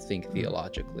 Learning to think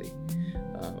theologically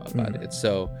about it.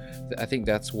 So I think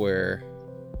that's where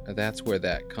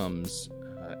that comes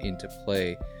into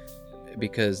play,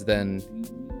 because then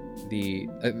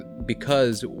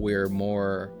because we're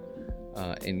more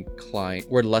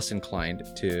we're less inclined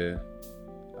to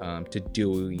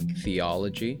doing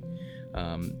theology.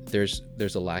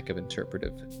 There's a lack of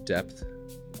interpretive depth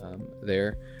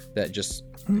there that just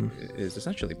is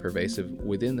essentially pervasive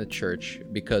within the church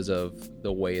because of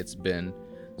the way it's been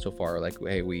so far. Like,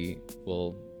 hey,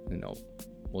 we'll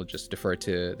just defer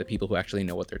to the people who actually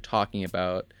know what they're talking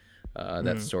about,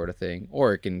 that sort of thing.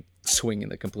 Or it can swing in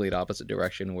the complete opposite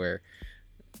direction, where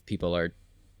people are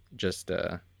just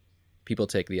people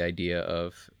take the idea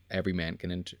of every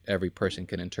person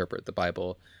can interpret the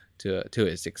Bible to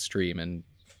its extreme, and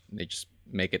they just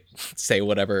make it say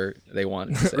whatever they want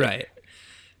to say.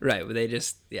 Right. They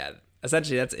just,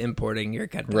 essentially that's importing your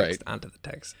context onto the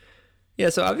text. Yeah,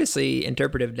 so obviously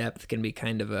interpretive depth can be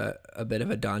kind of a bit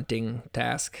of a daunting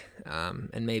task,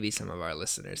 and maybe some of our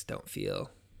listeners don't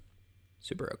feel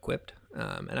super equipped.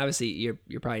 And obviously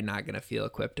you're probably not going to feel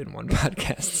equipped in one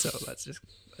podcast, so let's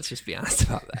just be honest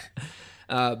about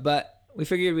that. But we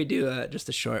figured we'd do just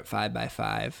a short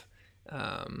 5x5,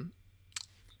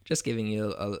 just giving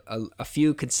you a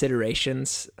few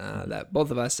considerations that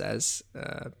both of us as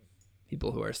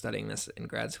people who are studying this in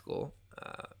grad school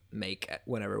make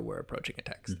whenever we're approaching a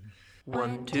text.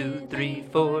 1, 2, 3,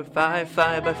 4, 5,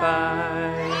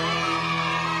 5x5.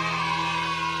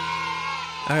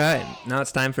 All right, now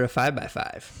it's time for a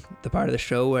 5x5, the part of the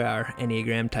show where our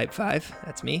Enneagram Type 5,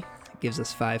 that's me, gives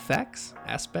us 5 facts,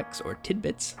 aspects, or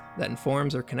tidbits that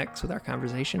informs or connects with our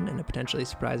conversation in a potentially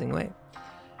surprising way.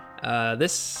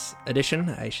 This edition,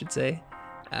 I should say,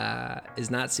 is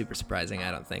not super surprising,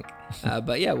 I don't think.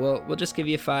 But yeah, we'll just give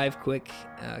you 5 quick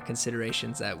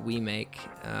considerations that we make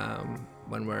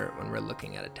when we're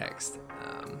looking at a text.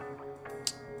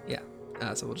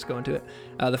 So we'll just go into it.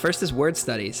 The first is word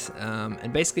studies,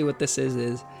 and basically what this is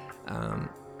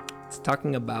it's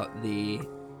talking about the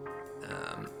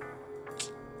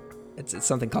it's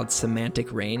something called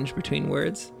semantic range between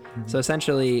words. So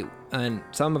essentially, and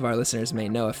some of our listeners may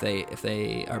know if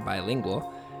they are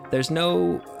bilingual, there's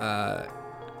no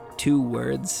 2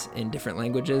 words in different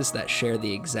languages that share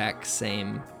the exact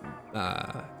same,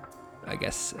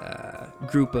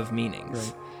 group of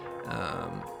meanings.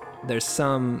 Right. There's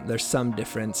some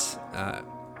difference,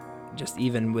 just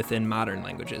even within modern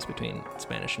languages between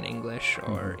Spanish and English,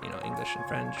 or English and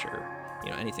French, or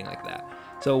anything like that.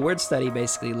 So a word study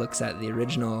basically looks at the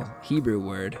original Hebrew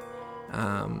word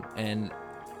and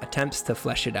attempts to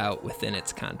flesh it out within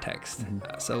its context.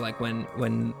 So like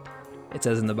when it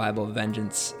says in the Bible,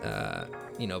 vengeance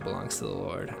belongs to the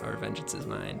Lord, or vengeance is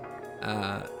mine,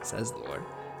 says the Lord.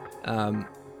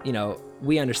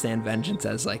 We understand vengeance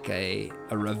as like a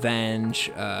revenge,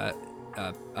 a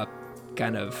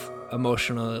kind of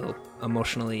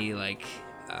emotionally like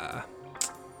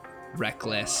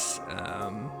reckless,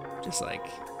 just like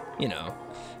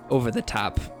over the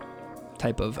top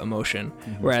type of emotion.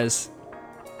 Whereas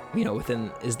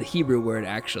within is the Hebrew word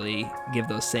actually give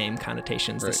those same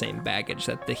connotations, the same baggage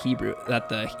that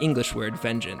the English word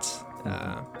vengeance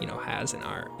has in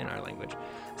our language.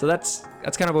 So that's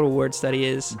kind of what a word study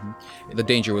is. The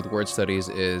danger with word studies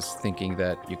is thinking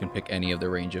that you can pick any of the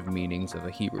range of meanings of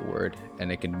a Hebrew word,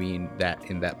 and it can mean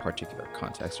that in that particular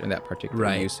context or in that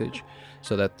particular usage.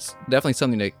 So that's definitely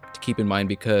something to keep in mind,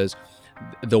 because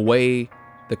the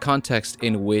context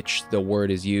in which the word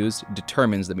is used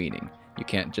determines the meaning. You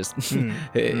can't just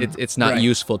it's not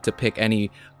useful to pick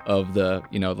any of the,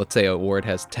 let's say a word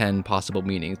has 10 possible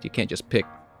meanings. You can't just pick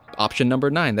option number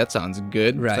 9. That sounds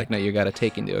good. It's like, no, you got to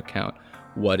take into account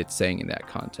what it's saying in that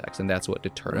context, and that's what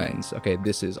determines, okay,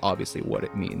 this is obviously what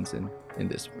it means in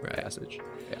this passage.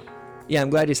 Yeah, I'm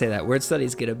glad you say that. Word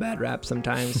studies get a bad rap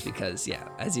sometimes because,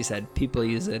 as you said, people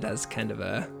use it as kind of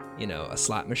a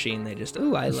slot machine. They just,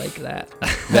 I like that.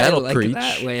 That'll I like preach.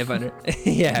 that way of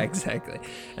yeah, exactly.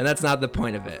 And that's not the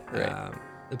point of it. Right.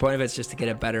 The point of it is just to get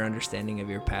a better understanding of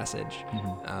your passage.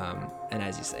 And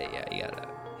as you say,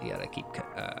 you gotta keep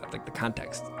like the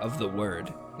context of the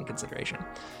word in consideration.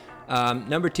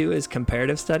 Number 2 is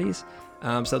comparative studies.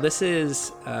 So this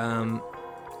is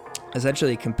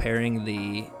essentially comparing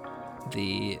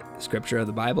the scripture of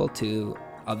the Bible to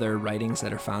other writings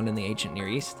that are found in the ancient Near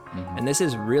East. And this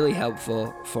is really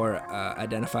helpful for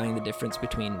identifying the difference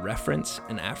between reference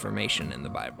and affirmation in the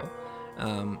Bible.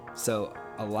 So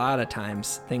a lot of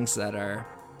times things that are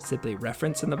simply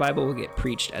referenced in the Bible will get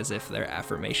preached as if they're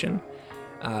affirmation.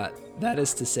 That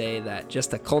is to say that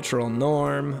just a cultural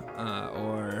norm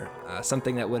or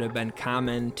something that would have been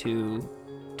common to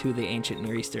the ancient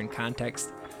Near Eastern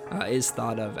context is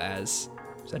thought of as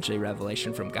essentially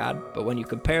revelation from God. But when you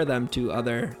compare them to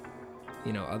other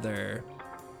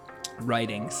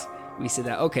writings, we see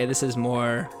that, okay, this is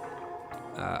more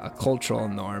a cultural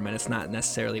norm, and it's not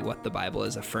necessarily what the Bible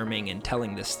is affirming and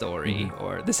telling this story,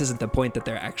 or this isn't the point that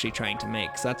they're actually trying to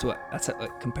make. So that's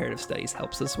what comparative studies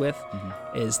helps us with,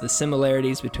 is the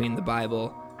similarities between the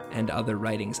Bible and other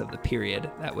writings of the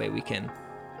period. That way we can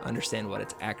understand what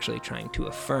it's actually trying to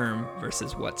affirm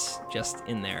versus what's just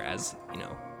in there as,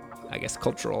 I guess,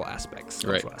 cultural aspects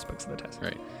of the text.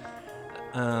 Right.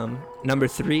 Number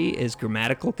 3 is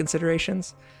grammatical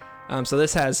considerations. So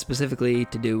this has specifically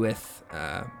to do with,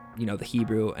 the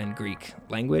Hebrew and Greek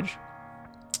language.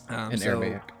 And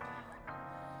Aramaic.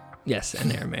 Yes,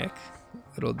 and Aramaic.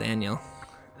 Little Daniel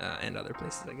and other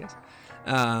places, I guess.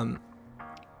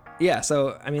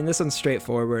 So, this one's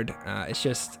straightforward. It's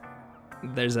just,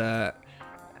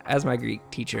 as my Greek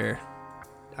teacher,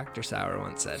 Dr. Sauer,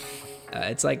 once said,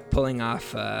 it's like pulling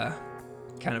off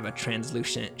kind of a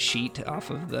translucent sheet off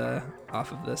of the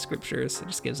scriptures. It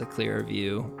just gives a clearer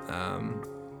view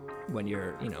when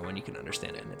you can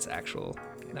understand it in its actual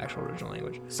original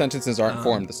language. Sentences aren't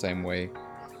formed the same way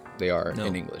they are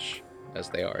in English as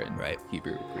they are in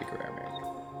Hebrew, Greek, or Aramaic.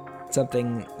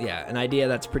 An idea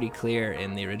that's pretty clear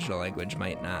in the original language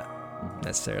might not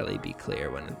necessarily be clear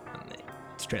when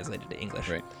it's translated to English.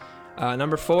 Right.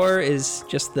 Number 4 is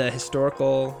just the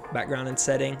historical background and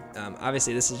setting.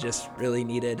 Obviously, this is just really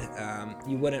needed.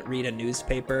 You wouldn't read a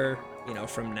newspaper,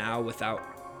 from now without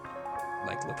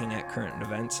looking at current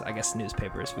events. I guess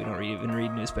newspapers. We don't even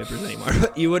read newspapers anymore.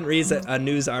 But you wouldn't read a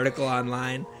news article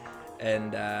online,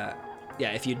 and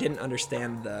if you didn't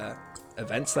understand the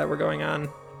events that were going on,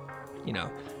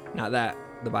 not that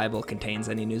the Bible contains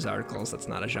any news articles. That's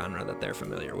not a genre that they're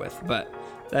familiar with. But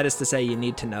that is to say, you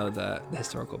need to know the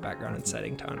historical background and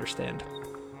setting to understand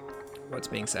what's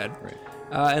being said. Right.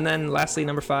 And then lastly,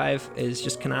 number 5 is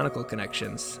just canonical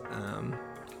connections.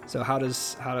 So how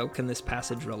can this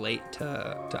passage relate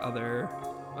to other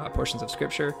portions of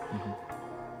Scripture?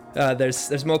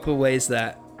 There's multiple ways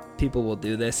that people will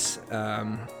do this.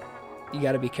 You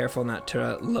got to be careful not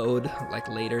to load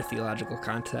later theological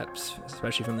concepts,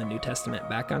 especially from the New Testament,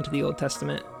 back onto the Old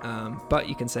Testament. But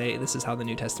you can say this is how the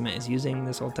New Testament is using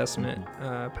this Old Testament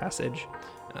passage,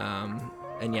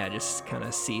 just kind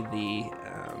of see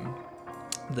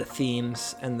the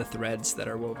themes and the threads that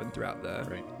are woven throughout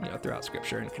throughout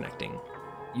Scripture and connecting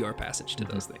your passage to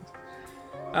those things.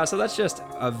 So that's just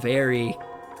a very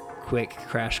quick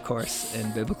crash course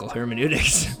in biblical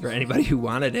hermeneutics for anybody who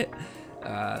wanted it.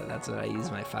 That's what I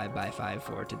use my 5x5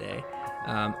 for today.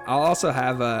 I'll also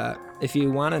have if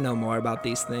you want to know more about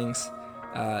these things,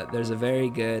 there's a very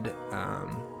good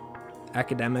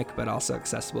academic but also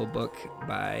accessible book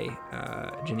by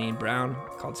Janine Brown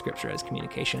called Scripture as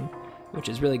Communication, which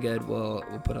is really good. We'll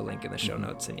put a link in the show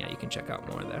notes, and you can check out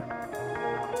more there.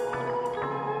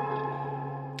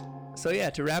 So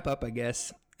to wrap up, I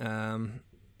guess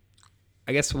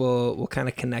we'll kind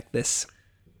of connect this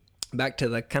back to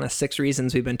the kind of 6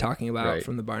 reasons we've been talking about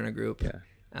from the Barna Group. Yeah.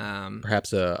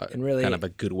 Perhaps kind of a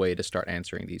good way to start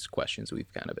answering these questions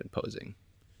we've kind of been posing.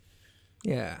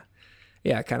 Yeah,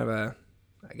 kind of a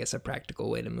practical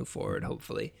way to move forward,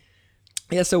 hopefully.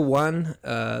 Yeah, so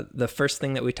the first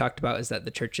thing that we talked about is that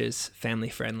the church is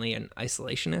family-friendly and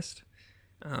isolationist.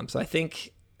 So I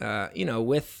think,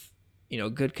 with,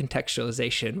 good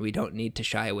contextualization, we don't need to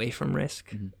shy away from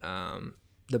risk.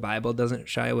 The Bible doesn't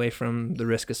shy away from the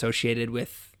risk associated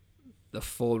with the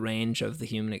full range of the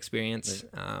human experience.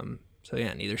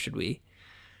 Right. Neither should we.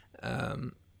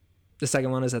 The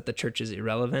second one is that the church is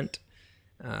irrelevant.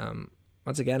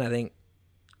 Once again, I think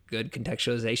good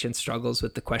contextualization struggles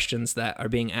with the questions that are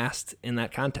being asked in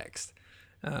that context.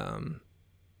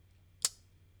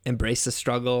 Embrace the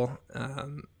struggle.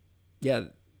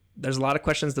 There's a lot of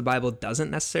questions the Bible doesn't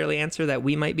necessarily answer that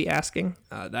we might be asking.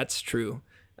 That's true.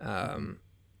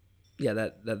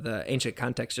 That the ancient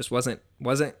context just wasn't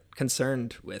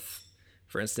concerned with,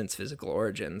 for instance, physical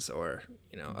origins or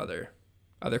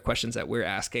other questions that we're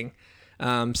asking.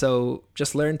 So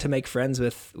just learn to make friends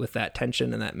with that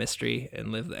tension and that mystery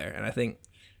and live there. And I think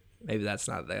maybe that's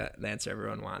not the answer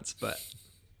everyone wants, but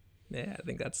I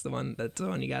think that's the one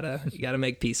you gotta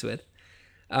make peace with.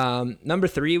 Number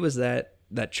 3 was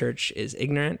that church is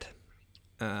ignorant.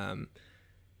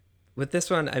 With this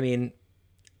one,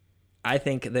 I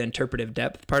think the interpretive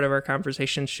depth part of our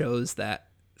conversation shows that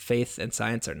faith and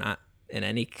science are not in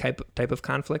any type of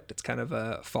conflict. It's kind of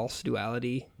a false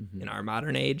duality in our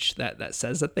modern age that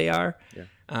says that they are.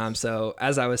 Yeah. So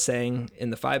as I was saying in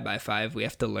the 5x5, we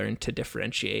have to learn to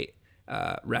differentiate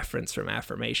reference from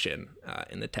affirmation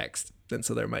in the text. And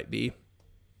so there might be,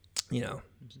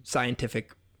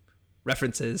 scientific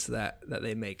references that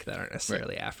they make that aren't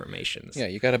necessarily affirmations. Yeah,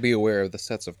 you got to be aware of the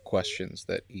sets of questions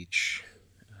that each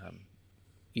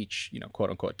quote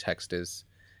unquote text is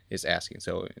asking.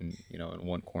 So in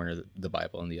one corner the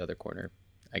Bible, in the other corner,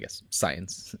 I guess,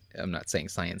 science. I'm not saying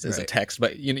science is a text,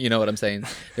 but you know what I'm saying.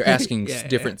 They're asking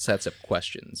different sets of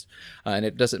questions, and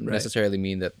it doesn't necessarily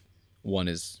mean that one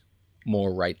is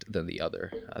more right than the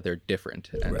other. They're different,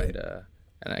 and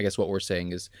and I guess what we're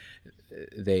saying is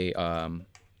they're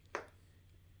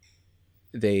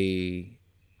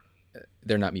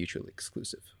not mutually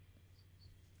exclusive.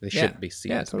 They shouldn't be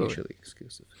seen as mutually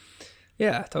exclusive.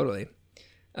 Yeah, totally.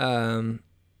 So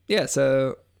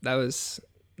that was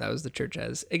the church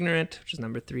as ignorant, which is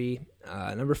number 3.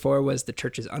 Number 4 was the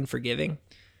church is unforgiving.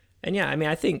 And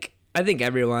I think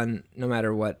everyone, no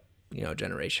matter what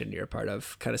generation you're a part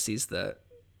of, kind of sees the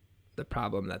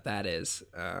problem that is.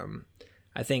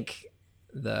 I think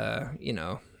the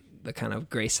kind of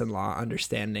grace and law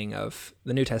understanding of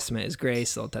the New Testament is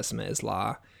grace, the Old Testament is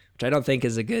law, which I don't think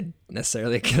is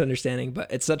necessarily a good understanding,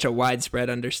 but it's such a widespread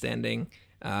understanding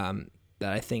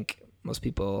that I think most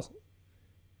people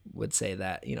would say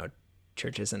that,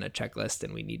 church isn't a checklist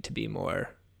and we need to be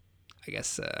more, I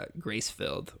guess,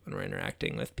 grace-filled when we're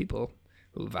interacting with people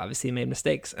who've obviously made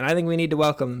mistakes. And I think we need to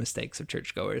welcome the mistakes of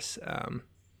churchgoers.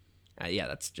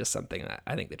 That's just something that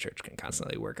I think the church can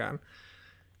constantly work on.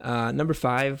 Number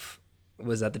 5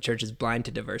 was that the church is blind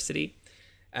to diversity.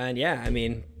 And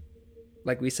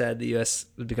like we said, the U.S.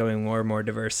 is becoming more and more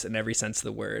diverse in every sense of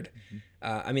the word.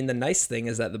 The nice thing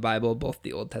is that the Bible, both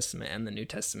the Old Testament and the New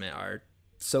Testament, are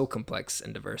so complex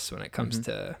and diverse when it comes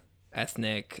to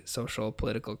ethnic, social,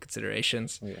 political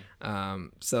considerations.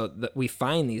 We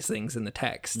find these things in the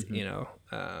text.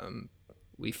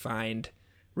 We find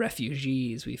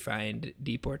refugees, we find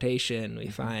deportation, we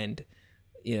find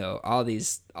all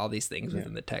these things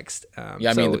within the text.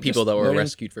 The people that were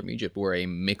rescued from Egypt were a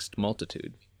mixed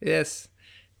multitude. Yes.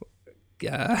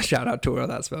 Shout out to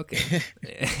World Outspoken.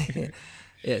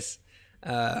 Yes.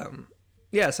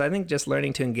 So I think just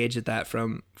learning to engage with that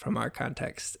from our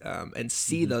context and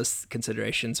see those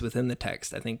considerations within the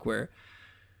text. I think we're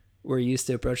used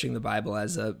to approaching the Bible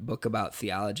as a book about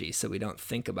theology, so we don't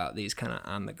think about these kind of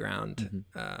on the ground,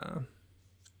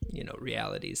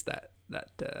 realities that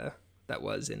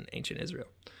was in ancient Israel.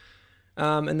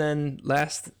 And then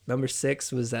last, number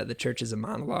 6 was that the church is a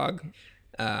monologue.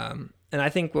 And I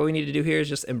think what we need to do here is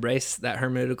just embrace that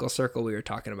hermeneutical circle we were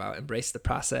talking about, embrace the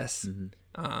process,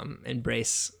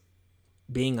 embrace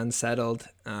being unsettled.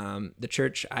 The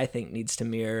church, I think, needs to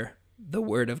mirror the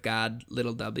Word of God,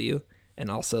 little w,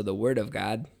 and also the Word of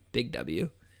God, big W.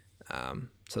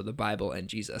 So the Bible and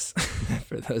Jesus,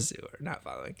 for those who are not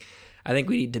following. I think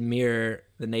we need to mirror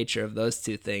the nature of those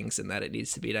two things, and that it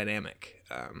needs to be dynamic.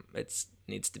 It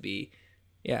needs to be,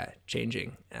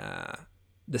 changing.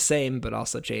 The same, but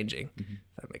also changing, if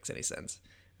that makes any sense.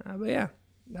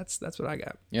 That's what I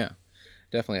got. Yeah,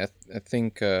 definitely. I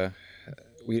think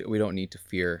we don't need to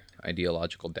fear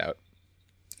ideological doubt.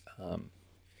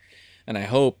 And I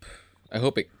hope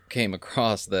it came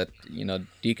across that,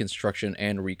 deconstruction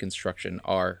and reconstruction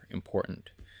are important.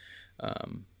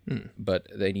 But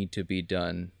they need to be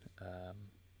done,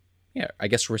 I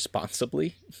guess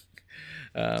responsibly,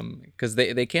 because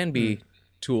they can be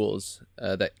tools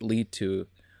that lead to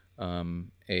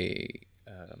a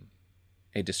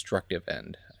destructive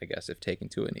end, I guess, if taken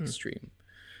to an extreme.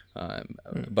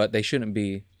 But they shouldn't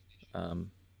be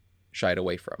shied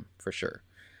away from, for sure.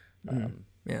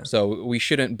 So we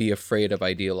shouldn't be afraid of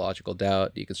ideological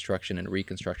doubt, deconstruction and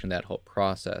reconstruction, that whole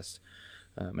process.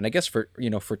 And I guess for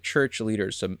church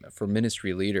leaders, for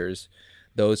ministry leaders,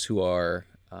 those who are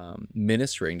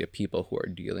ministering to people who are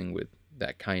dealing with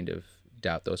that kind of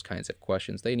doubt, those kinds of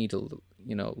questions, they need to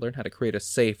learn how to create a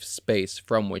safe space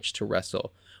from which to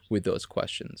wrestle with those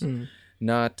questions.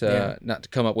 Not to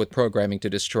come up with programming to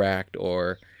distract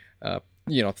or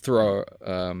throw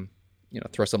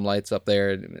some lights up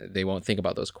there. They won't think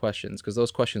about those questions because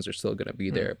those questions are still going to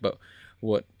be there. But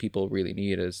what people really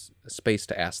need is a space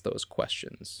to ask those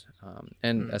questions,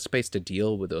 and a space to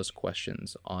deal with those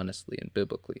questions honestly and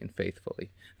biblically and faithfully,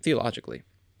 theologically.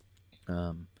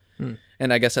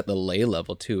 And I guess at the lay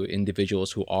level too,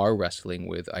 individuals who are wrestling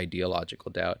with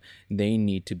ideological doubt, they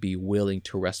need to be willing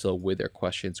to wrestle with their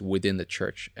questions within the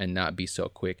church and not be so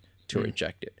quick to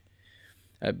reject it.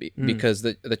 Because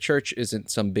the church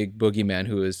isn't some big boogeyman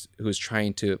who is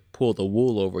trying to pull the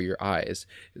wool over your eyes.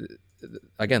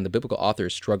 Again, the biblical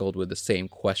authors struggled with the same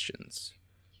questions,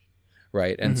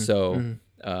 right? And so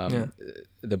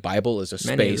the Bible is a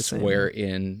space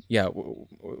wherein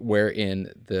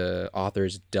the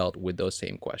authors dealt with those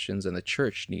same questions, and the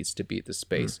church needs to be the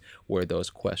space where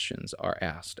those questions are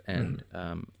asked and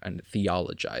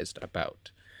theologized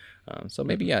about. So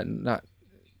maybe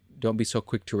don't be so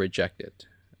quick to reject it.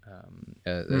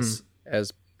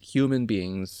 As human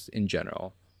beings in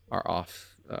general are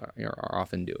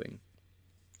often doing.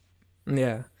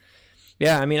 Yeah.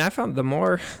 I mean, I found the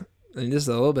more, and this is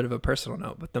a little bit of a personal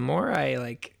note, but the more I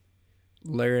like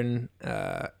learn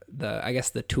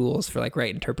the tools for like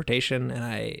right interpretation,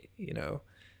 and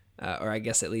or I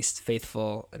guess at least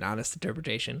faithful and honest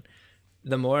interpretation,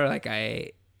 the more like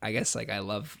I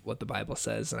love what the Bible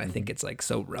says, and I think it's like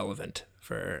so relevant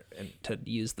to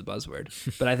use the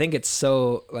buzzword, but I think it's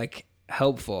so like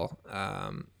helpful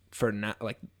for not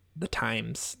like the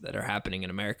times that are happening in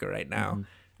America right now.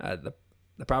 The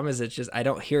problem is it's just I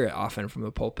don't hear it often from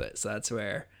the pulpit, so that's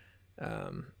where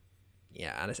I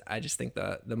just think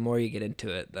the more you get into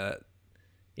it, the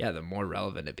more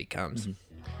relevant it becomes.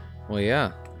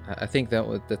 Well, I think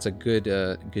that's a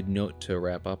good note to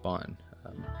wrap up on.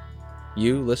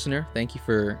 You listener, thank you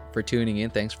for tuning in.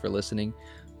 Thanks for listening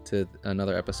to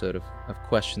another episode of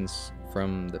Questions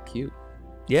from the Pew.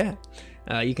 Yeah.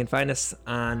 You can find us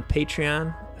on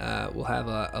Patreon. We'll have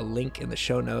a link in the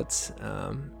show notes.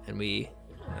 And we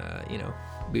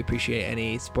appreciate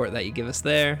any support that you give us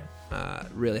there. It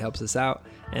really helps us out.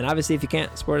 And obviously, if you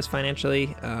can't support us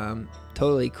financially,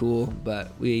 totally cool.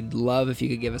 But we'd love if you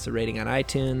could give us a rating on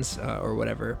iTunes or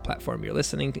whatever platform you're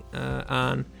listening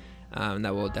on.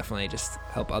 That will definitely just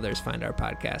help others find our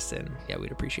podcast. And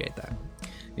we'd appreciate that.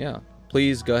 Yeah.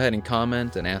 Please go ahead and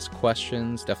comment and ask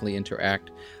questions. Definitely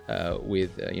interact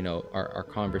with our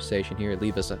conversation here.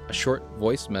 Leave us a short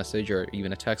voice message or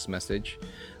even a text message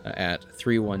at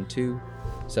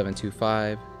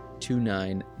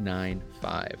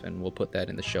 312-725-2995, and we'll put that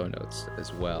in the show notes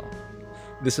as well.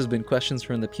 This has been Questions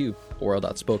from the Pew, a World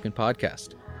Outspoken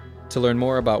podcast. To learn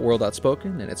more about World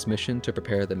Outspoken and its mission to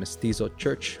prepare the Mestizo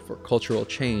Church for cultural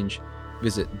change,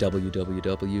 visit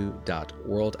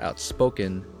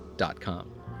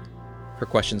www.worldoutspoken.com. For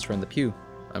Questions from the Pew,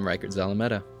 I'm Reichert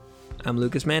Zalameda. I'm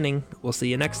Lucas Manning. We'll see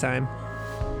you next time.